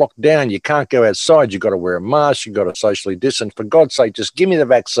business. You've been locked down. You can't go outside. You've got to wear a mask. You've got to socially distance. For God's sake, just give me the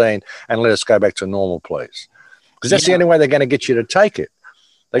vaccine and let us go back to normal, please. Because that's the only way they're going to get you to take it.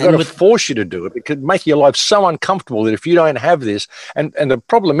 They've got to force you to do it. It could make your life so uncomfortable that if you don't have this, and the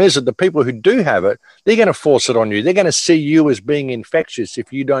problem is that the people who do have it, they're going to force it on you. They're going to see you as being infectious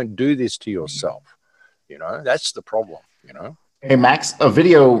if you don't do this to yourself. That's the problem, Hey, Max, a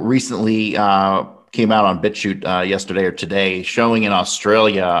video recently came out on BitChute yesterday or today showing in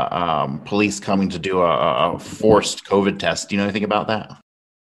Australia police coming to do a forced COVID test. Do you know anything about that?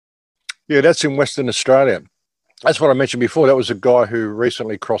 Yeah, that's in Western Australia. That's what I mentioned before. That was a guy who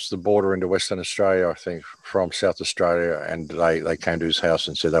recently crossed the border into Western Australia, I think, from South Australia, and they came to his house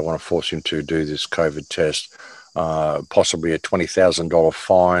and said they want to force him to do this COVID test, possibly a $20,000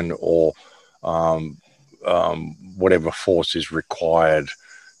 fine or whatever force is required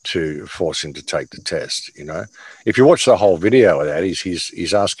to force him to take the test. You know, if you watch the whole video of that,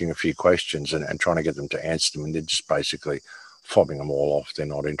 he's asking a few questions and trying to get them to answer them, and they're just basically fobbing them all off. They're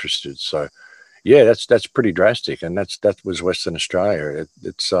not interested. So yeah, that's pretty drastic, and that was Western Australia.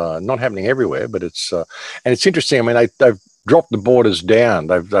 It's not happening everywhere, but it's and it's interesting. I mean, they've dropped the borders down.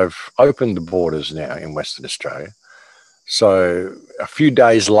 They've opened the borders now in Western Australia. So a few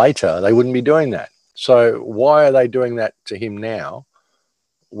days later, they wouldn't be doing that. So why are they doing that to him now,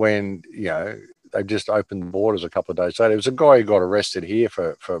 when they've just opened the borders a couple of days later? There was a guy who got arrested here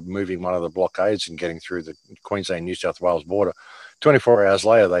for moving one of the blockades and getting through the Queensland-New South Wales border. 24 hours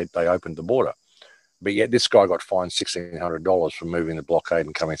later, they opened the border. But yet this guy got fined $1,600 for moving the blockade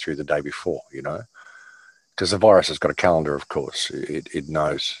and coming through the day before, because the virus has got a calendar, of course. It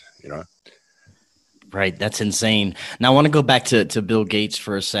knows, Right. That's insane. Now, I want to go back to Bill Gates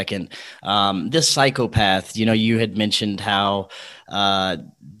for a second. This psychopath, you had mentioned how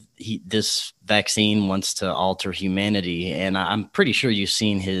this vaccine wants to alter humanity. And I'm pretty sure you've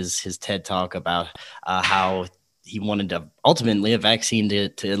seen his TED Talk about how he wanted to ultimately a vaccine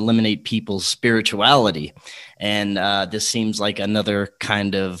to eliminate people's spirituality. And this seems like another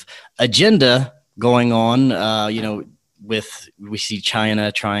kind of agenda going on, we see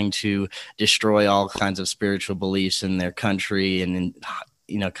China trying to destroy all kinds of spiritual beliefs in their country and,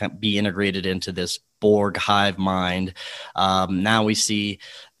 be integrated into this Borg hive mind. Now we see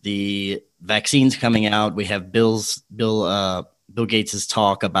the vaccines coming out. We have Bill Gates's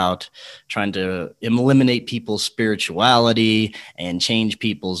talk about trying to eliminate people's spirituality and change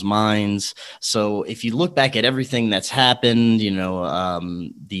people's minds. So if you look back at everything that's happened,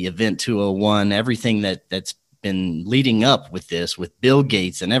 the Event 201, everything that's been leading up with this, with Bill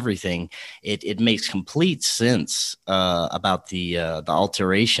Gates and everything, it makes complete sense about the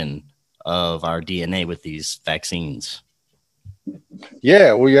alteration of our DNA with these vaccines.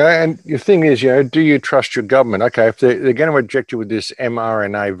 Yeah, well, and the thing is, do you trust your government? Okay, if they're going to inject you with this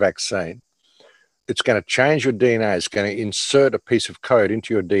mRNA vaccine, it's going to change your DNA. It's going to insert a piece of code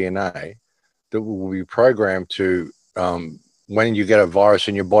into your DNA that will be programmed to, when you get a virus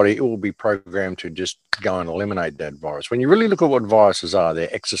in your body, it will be programmed to just go and eliminate that virus. When you really look at what viruses are, they're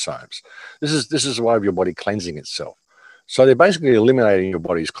exosomes. This is a way of your body cleansing itself. So they're basically eliminating your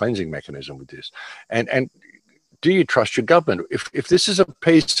body's cleansing mechanism with this. And do you trust your government? If this is a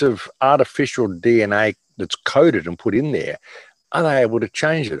piece of artificial DNA that's coded and put in there, are they able to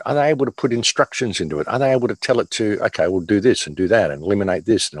change it? Are they able to put instructions into it? Are they able to tell it to, okay, we'll do this and do that and eliminate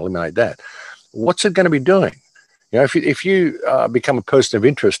this and eliminate that? What's it going to be doing? If you become a person of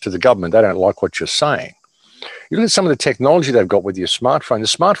interest to the government, they don't like what you're saying. You look at some of the technology they've got with your smartphone. The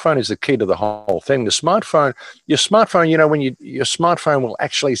smartphone is the key to the whole thing. Your smartphone, your smartphone will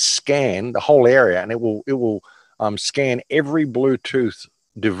actually scan the whole area, and it will scan every Bluetooth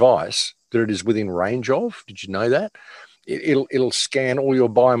device that it is within range of. Did you know that? It'll scan all your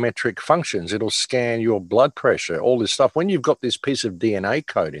biometric functions. It'll scan your blood pressure, all this stuff. When you've got this piece of DNA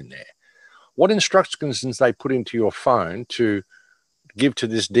code in there, what instructions they put into your phone to give to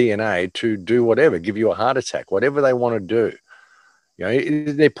this DNA to do whatever, give you a heart attack, whatever they want to do.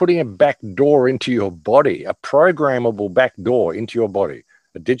 They're putting a back door into your body, a programmable back door into your body,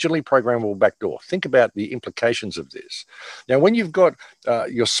 a digitally programmable back door. Think about the implications of this. Now, when you've got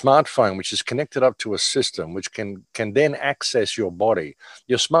your smartphone, which is connected up to a system, which can then access your body,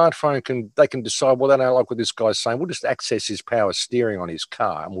 your smartphone they can decide, well, they don't like what this guy's saying. We'll just access his power steering on his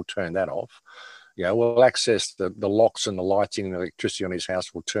car and we'll turn that off. We'll access the locks and the lighting and the electricity on his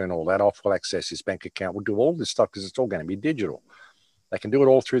house. We'll turn all that off. We'll access his bank account. We'll do all this stuff because it's all going to be digital. They can do it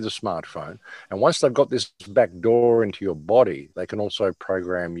all through the smartphone. And once they've got this back door into your body, they can also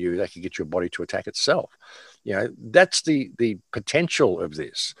program you. They can get your body to attack itself. That's the potential of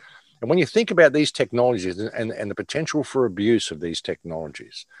this. And when you think about these technologies and the potential for abuse of these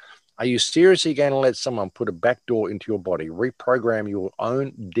technologies, are you seriously going to let someone put a back door into your body, reprogram your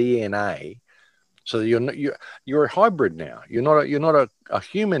own DNA? So you're a hybrid now. You're not a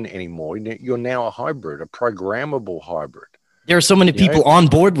human anymore. You're now a hybrid, a programmable hybrid. There are so many people on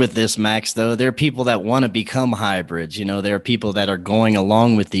board with this, Max, though. There are people that want to become hybrids. There are people that are going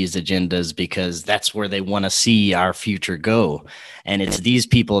along with these agendas because that's where they want to see our future go. And it's these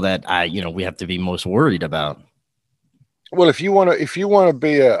people that we have to be most worried about. Well, if you want to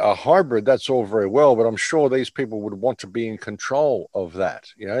be a hybrid, that's all very well, but I'm sure these people would want to be in control of that.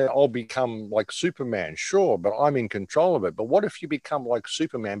 I'll become like Superman, sure, but I'm in control of it. But what if you become like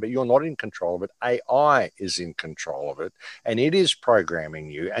Superman, but you're not in control of it? AI is in control of it, and it is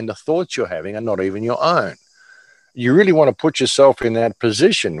programming you, and the thoughts you're having are not even your own. You really want to put yourself in that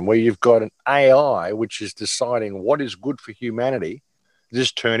position where you've got an AI which is deciding what is good for humanity,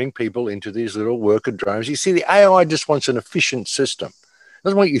 just turning people into these little worker drones. You see, the AI just wants an efficient system.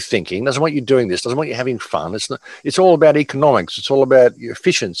 Doesn't want you thinking, doesn't want you doing this, doesn't want you having fun. It's all about economics. It's all about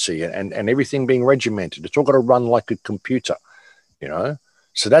efficiency and everything being regimented. It's all got to run like a computer, you know?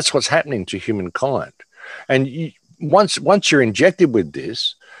 So that's what's happening to humankind. And once you're injected with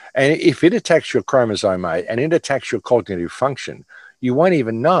this, and if it attacks your chromosome 8 and it attacks your cognitive function, you won't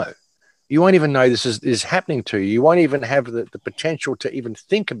even know. You won't even know this is happening to you. You won't even have the potential to even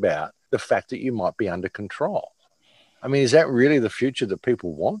think about the fact that you might be under control. I mean, is that really the future that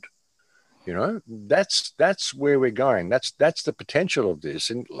people want? That's where we're going. That's the potential of this.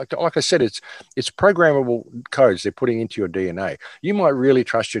 And like I said, it's programmable codes they're putting into your DNA. You might really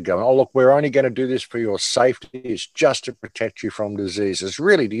trust your government. Oh, look, we're only going to do this for your safety. It's just to protect you from diseases.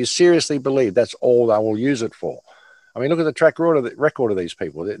 Really, do you seriously believe that's all they will use it for? I mean, look at the record of these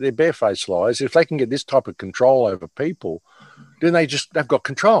people. They're barefaced liars. If they can get this type of control over people, then they've got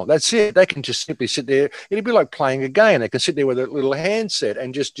control. That's it. They can just simply sit there. It'd be like playing a game. They can sit there with a little handset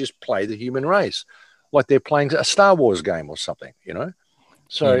and just play the human race, like they're playing a Star Wars game or something,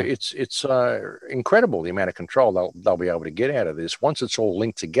 So Yeah. it's incredible the amount of control they'll be able to get out of this once it's all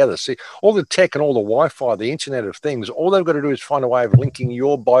linked together. See, all the tech and all the Wi-Fi, the Internet of Things, all they've got to do is find a way of linking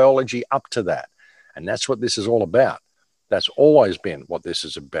your biology up to that. And that's what this is all about. That's always been what this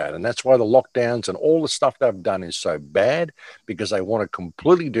is about. And that's why the lockdowns and all the stuff they've done is so bad, because they want to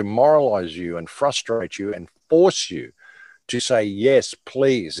completely demoralize you and frustrate you and force you to say, yes,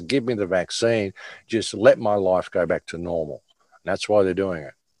 please give me the vaccine. Just let my life go back to normal. And that's why they're doing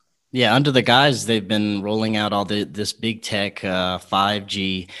it. Yeah, under the guise they've been rolling out all this big tech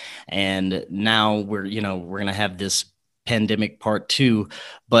 5G, and now we're gonna have this pandemic part two,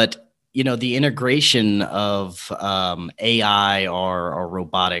 but the integration of AI or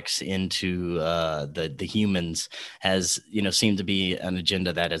robotics into the humans has seemed to be an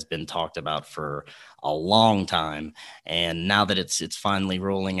agenda that has been talked about for a long time, and now that it's finally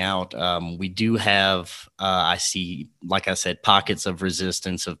rolling out, we do have I see, like I said, pockets of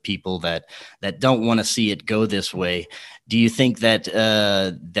resistance of people that don't want to see it go this way. Do you think that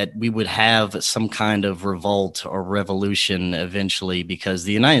that we would have some kind of revolt or revolution eventually? Because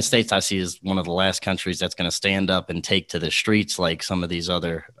the United States, I see, is one of the last countries that's going to stand up and take to the streets like some of these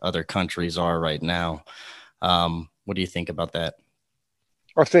other countries are right now. What do you think about that?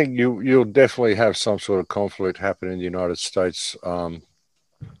 I think you'll definitely have some sort of conflict happen in the United States,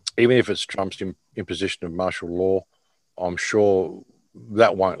 even if it's Trump's imposition of martial law. I'm sure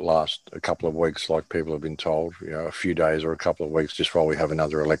that won't last a couple of weeks, like people have been told. A few days or a couple of weeks, just while we have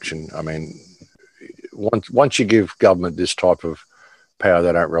another election. I mean, once you give government this type of power,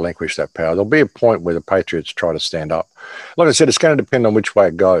 they don't relinquish that power. There'll be a point where the patriots try to stand up. Like I said, it's going to depend on which way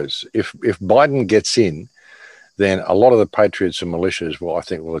it goes. If Biden gets in, then a lot of the patriots and militias will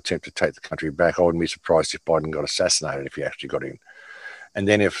attempt to take the country back. I wouldn't be surprised if Biden got assassinated if he actually got in. And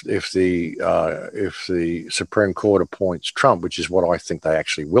then if the Supreme Court appoints Trump, which is what I think they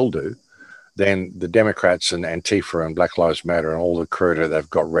actually will do, then the Democrats and Antifa and Black Lives Matter and all the crew that they've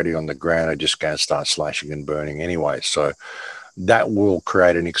got ready on the ground are just going to start slashing and burning anyway. So that will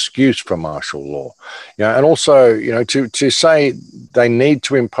create an excuse for martial law. And also, to say they need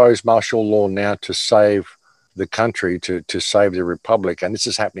to impose martial law now to save the country, to save the republic, and this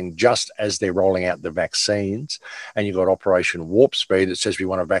is happening just as they're rolling out the vaccines, and you've got Operation Warp Speed that says we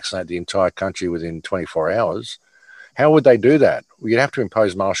want to vaccinate the entire country within 24 hours. How would they do that? Well, you'd have to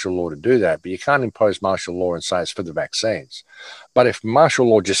impose martial law to do that, but you can't impose martial law and say it's for the vaccines. But if martial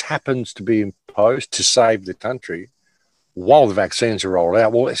law just happens to be imposed to save the country while the vaccines are rolled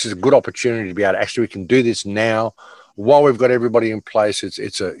out, well, this is a good opportunity to be able to actually, we can do this now while we've got everybody in place.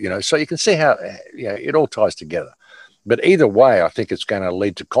 So you can see how it all ties together. But either way, I think it's going to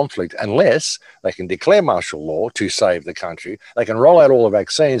lead to conflict unless they can declare martial law to save the country. They can roll out all the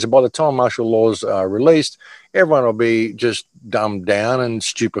vaccines, and by the time martial laws are released, everyone will be just dumbed down and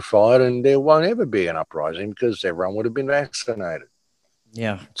stupefied, and there won't ever be an uprising because everyone would have been vaccinated.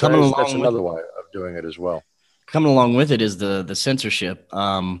 Yeah, so that's another way of doing it as well. Coming along with it is the censorship.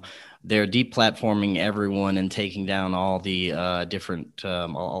 They're deplatforming everyone and taking down all the different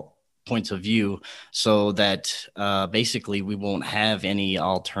points of view, so that basically we won't have any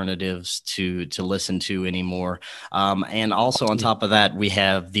alternatives to listen to anymore. And also on top of that, we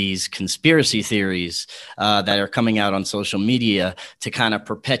have these conspiracy theories that are coming out on social media to kind of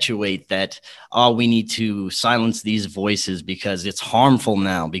perpetuate that, oh, we need to silence these voices because it's harmful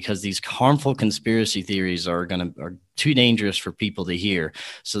now, because these harmful conspiracy theories are too dangerous for people to hear.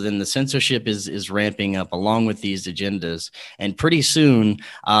 So then the censorship is ramping up along with these agendas, and pretty soon,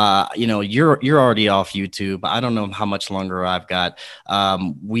 you're already off YouTube. I don't know how much longer I've got.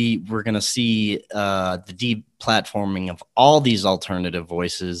 We're gonna see the deplatforming of all these alternative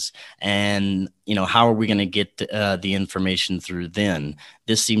voices, and how are we going to get the information through then?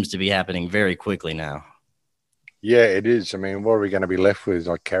 This seems to be happening very quickly now. Yeah, it is. I mean, what are we going to be left with?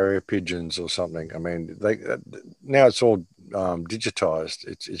 Like carrier pigeons or something? I mean, now it's all digitized.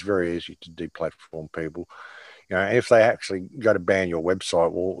 It's very easy to deplatform people. If they actually go to ban your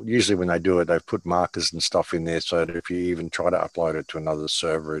website, well, usually when they do it, they've put markers and stuff in there so that if you even try to upload it to another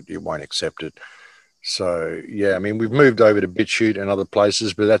server, it won't accept it. So, yeah, I mean, we've moved over to BitChute and other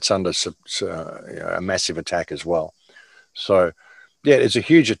places, but that's under a massive attack as well. So, yeah, it's a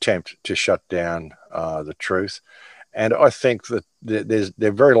huge attempt to shut down the truth. And I think that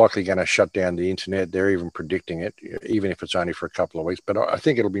they're very likely going to shut down the internet. They're even predicting it, even if it's only for a couple of weeks. But I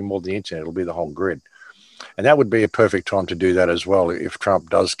think it'll be more the internet. It'll be the whole grid. And that would be a perfect time to do that as well if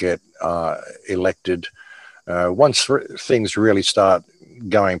Trump does get elected. Once things really start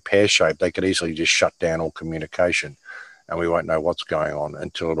going pear-shaped, they could easily just shut down all communication and we won't know what's going on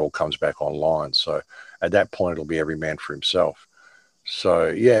until it all comes back online. So at that point, it'll be every man for himself. So,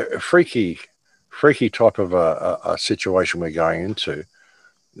 yeah, a freaky type of a situation we're going into.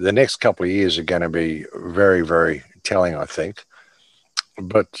 The next couple of years are going to be very, very telling, I think.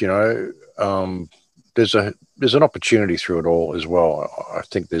 But, there's an opportunity through it all as well. I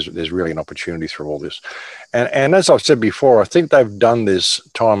think there's really an opportunity through all this. And as I've said before, I think they've done this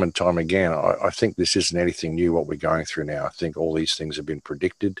time and time again. I think this isn't anything new, what we're going through now. I think all these things have been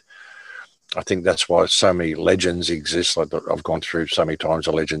predicted. I think that's why so many legends exist. Like I've gone through so many times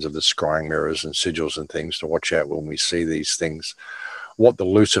the legends of the scrying mirrors and sigils and things to watch out when we see these things. What the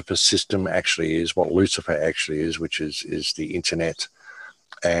Lucifer system actually is, what Lucifer actually is, which is the internet.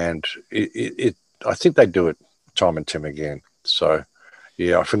 And I think they do it time and time again. So,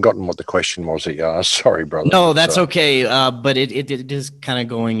 yeah, I've forgotten what the question was that you asked. Sorry, brother. No, that's okay. But it is kind of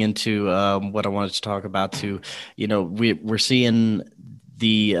going into what I wanted to talk about too. We're seeing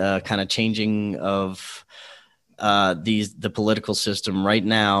the kind of changing of the political system right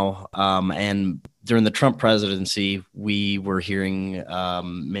now. And during the Trump presidency, we were hearing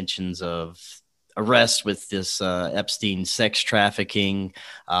mentions of arrest with this Epstein sex trafficking.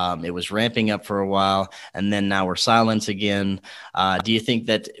 It was ramping up for a while, and then now we're silent again. Do you think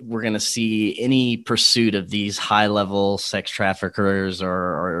that we're going to see any pursuit of these high-level sex traffickers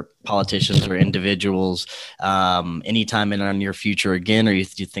or politicians or individuals anytime in our near future again, or do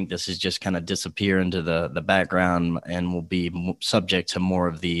you think this is just kind of disappear into the background and will be subject to more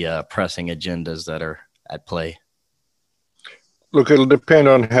of the pressing agendas that are at play? Look, it'll depend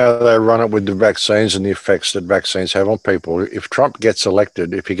on how they run it with the vaccines and the effects that vaccines have on people. If Trump gets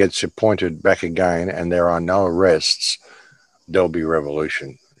elected, if he gets appointed back again and there are no arrests, there'll be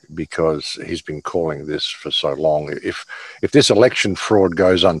revolution because he's been calling this for so long. If this election fraud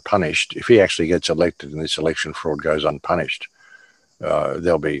goes unpunished, if he actually gets elected and this election fraud goes unpunished,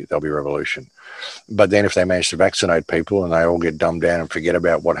 there'll be revolution. But then if they manage to vaccinate people and they all get dumbed down and forget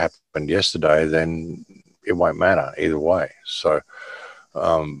about what happened yesterday, then it won't matter either way. So,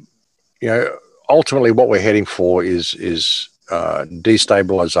 ultimately what we're heading for is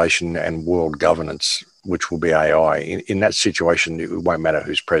destabilization and world governance, which will be AI. In that situation, it won't matter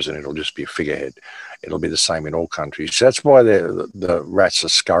who's president. It'll just be a figurehead. It'll be the same in all countries. So that's why the rats are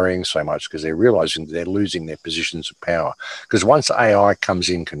scurrying so much, because they're realizing they're losing their positions of power. Because once AI comes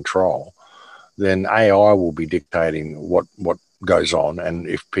in control, then AI will be dictating what goes on, and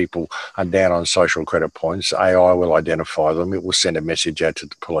if people are down on social credit points, AI will identify them. It will send a message out to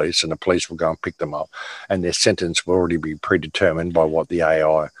the police, and the police will go and pick them up, and their sentence will already be predetermined by what the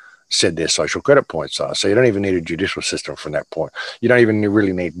AI said their social credit points are. So you don't even need a judicial system from that point. You don't even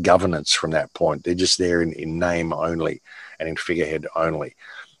really need governance from that point. They're just there in name only and in figurehead only.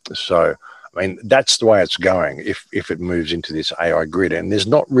 So I mean, that's the way it's going if it moves into this AI grid, and there's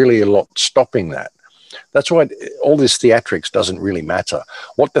not really a lot stopping that. That's why all this theatrics doesn't really matter.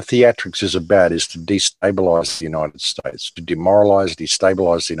 What the theatrics is about is to destabilize the United States, to demoralize,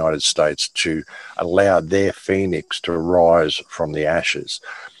 destabilize the United States, to allow their phoenix to rise from the ashes.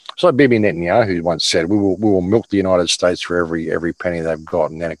 It's like Bibi Netanyahu once said, we will milk the United States for every penny they've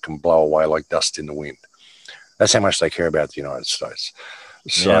got, and then it can blow away like dust in the wind. That's how much they care about the United States.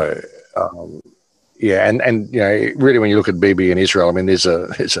 So, yeah, and really, when you look at Bibi in Israel, I mean, there's a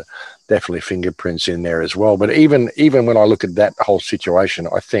definitely fingerprints in there as well. But even when I look at that whole situation,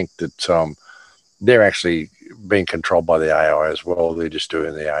 I think that they're actually being controlled by the AI as well. They're just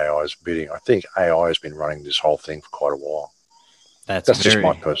doing the AI's bidding. I think AI has been running this whole thing for quite a while. That's just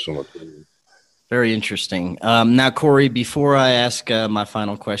my personal opinion. Very interesting. Now, Corey, before I ask my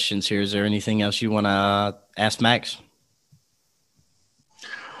final questions here, is there anything else you want to ask Max?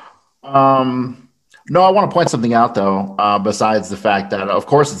 No, I want to point something out, though, besides the fact that, of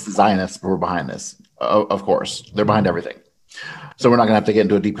course, it's the Zionists who are behind this. Of course, they're behind everything. So we're not going to have to get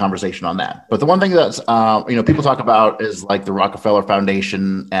into a deep conversation on that. But the one thing that's, people talk about is like the Rockefeller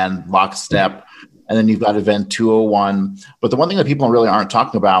Foundation and Lockstep, and then you've got Event 201. But the one thing that people really aren't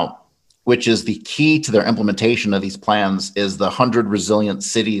talking about, which is the key to their implementation of these plans, is the 100 Resilient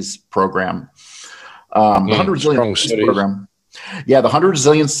Cities program. The 100 Resilient Cities program. Yeah, the 100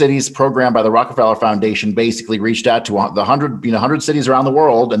 Resilient Cities program by the Rockefeller Foundation basically reached out to the 100 cities around the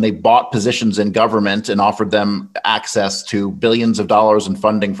world, and they bought positions in government and offered them access to billions of dollars in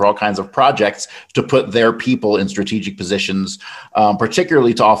funding for all kinds of projects to put their people in strategic positions,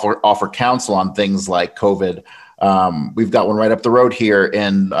 particularly to offer counsel on things like COVID. We've got one right up the road here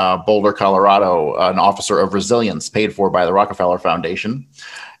in Boulder, Colorado, an officer of resilience paid for by the Rockefeller Foundation.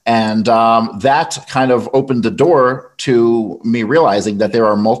 And that kind of opened the door to me realizing that there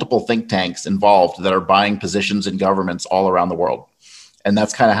are multiple think tanks involved that are buying positions in governments all around the world. And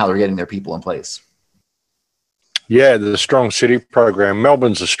that's kind of how they're getting their people in place. Yeah, the Strong City program.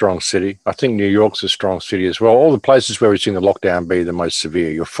 Melbourne's a strong city. I think New York's a strong city as well. All the places where we've seen the lockdown be the most severe,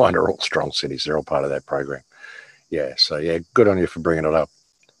 you'll find are all strong cities. They're all part of that program. Yeah, so yeah, good on you for bringing it up.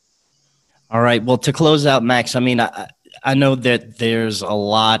 All right. Well, to close out, Max, I mean, I know that there's a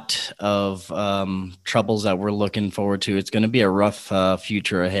lot of troubles that we're looking forward to. It's going to be a rough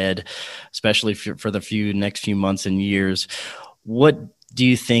future ahead, especially for the next few months and years. What do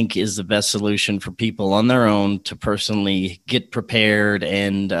you think is the best solution for people on their own to personally get prepared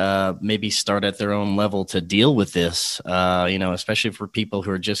and maybe start at their own level to deal with this, especially for people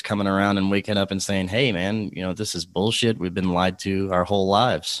who are just coming around and waking up and saying, hey, man, this is bullshit. We've been lied to our whole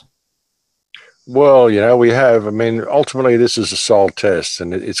lives. Well, ultimately this is a soul test,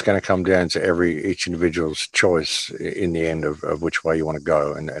 and it's going to come down to each individual's choice in the end of which way you want to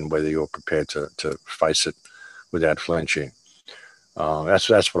go and whether you're prepared to face it without flinching.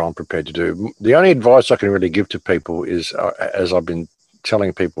 That's what I'm prepared to do. The only advice I can really give to people is, as I've been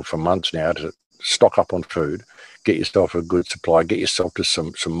telling people for months now, to stock up on food, get yourself a good supply, get yourself to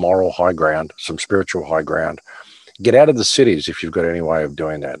some moral high ground, some spiritual high ground. Get out of the cities if you've got any way of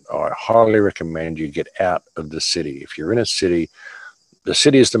doing that. I highly recommend you get out of the city. If you're in a city, the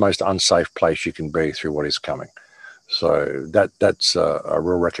city is the most unsafe place you can be through what is coming. So that's a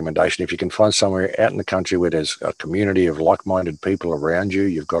real recommendation. If you can find somewhere out in the country where there's a community of like-minded people around you,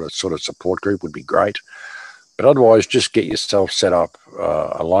 you've got a sort of support group, would be great. But otherwise, just get yourself set up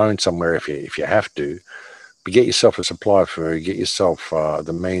alone somewhere if you have to. But get yourself a supply of food, get yourself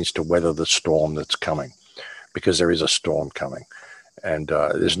the means to weather the storm that's coming, because there is a storm coming, and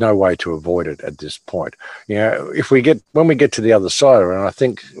there's no way to avoid it at this point. When we get to the other side of it, and I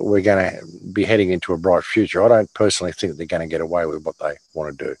think we're going to be heading into a bright future, I don't personally think that they're going to get away with what they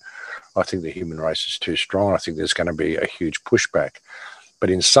want to do. I think the human race is too strong. I think there's going to be a huge pushback. But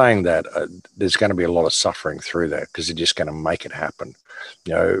in saying that, there's going to be a lot of suffering through that, because they're just going to make it happen.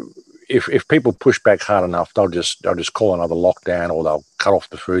 If people push back hard enough, they'll just call another lockdown, or they'll cut off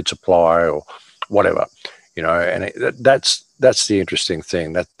the food supply or whatever. And that's the interesting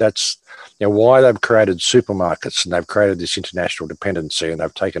thing. That's why they've created supermarkets, and they've created this international dependency, and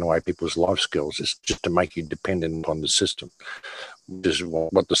they've taken away people's life skills. It's just to make you dependent on the system, which is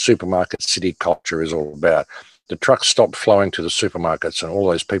what the supermarket city culture is all about. The trucks stop flowing to the supermarkets, and all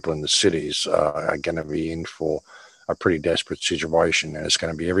those people in the cities are going to be in for a pretty desperate situation, and it's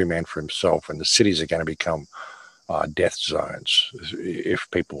going to be every man for himself, and the cities are going to become death zones if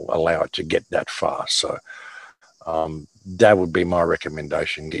people allow it to get that far. So that would be my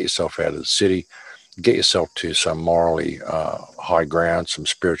recommendation. Get yourself out of the city, get yourself to some morally high ground, some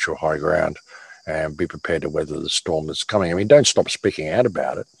spiritual high ground, and be prepared to weather the storm that's coming. I mean, don't stop speaking out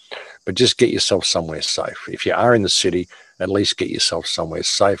about it, but just get yourself somewhere safe. If you are in the city, at least get yourself somewhere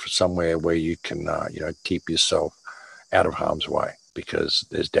safe, somewhere where you can keep yourself out of harm's way, because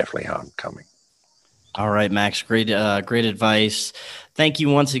there's definitely harm coming. All right, Max, great advice. Thank you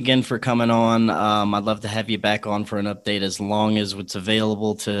once again for coming on. I'd love to have you back on for an update as long as it's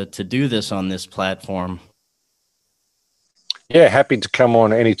available to do this on this platform. Yeah, happy to come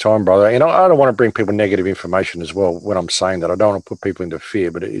on anytime, brother. And I don't want to bring people negative information as well when I'm saying that. I don't want to put people into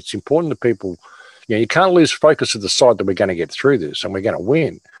fear, but it's important that people, you can't lose focus of the sight that we're going to get through this and we're going to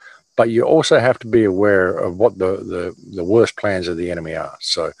win. But you also have to be aware of what the worst plans of the enemy are.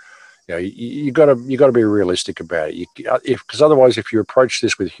 So, you got to be realistic about it. Because otherwise, if you approach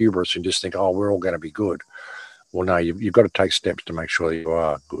this with hubris and just think, oh, we're all going to be good, well, no, you've got to take steps to make sure you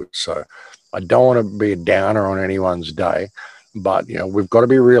are good. So, I don't want to be a downer on anyone's day, but we've got to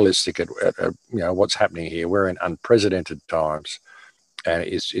be realistic at what's happening here. We're in unprecedented times. And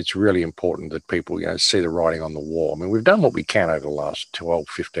it's really important that people, see the writing on the wall. I mean, we've done what we can over the last 12,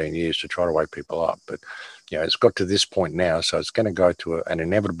 15 years to try to wake people up. But, it's got to this point now, so it's going to go to an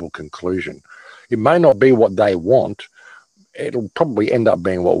inevitable conclusion. It may not be what they want. It'll probably end up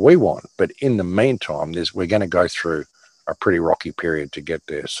being what we want. But in the meantime, we're going to go through a pretty rocky period to get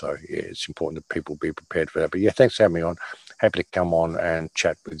there. So, yeah, it's important that people be prepared for that. But, yeah, thanks for having me on. Happy to come on and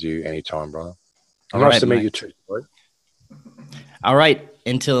chat with you anytime, brother. Nice to meet you too, bro. All right.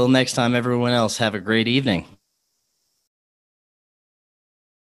 Until next time, everyone else, have a great evening.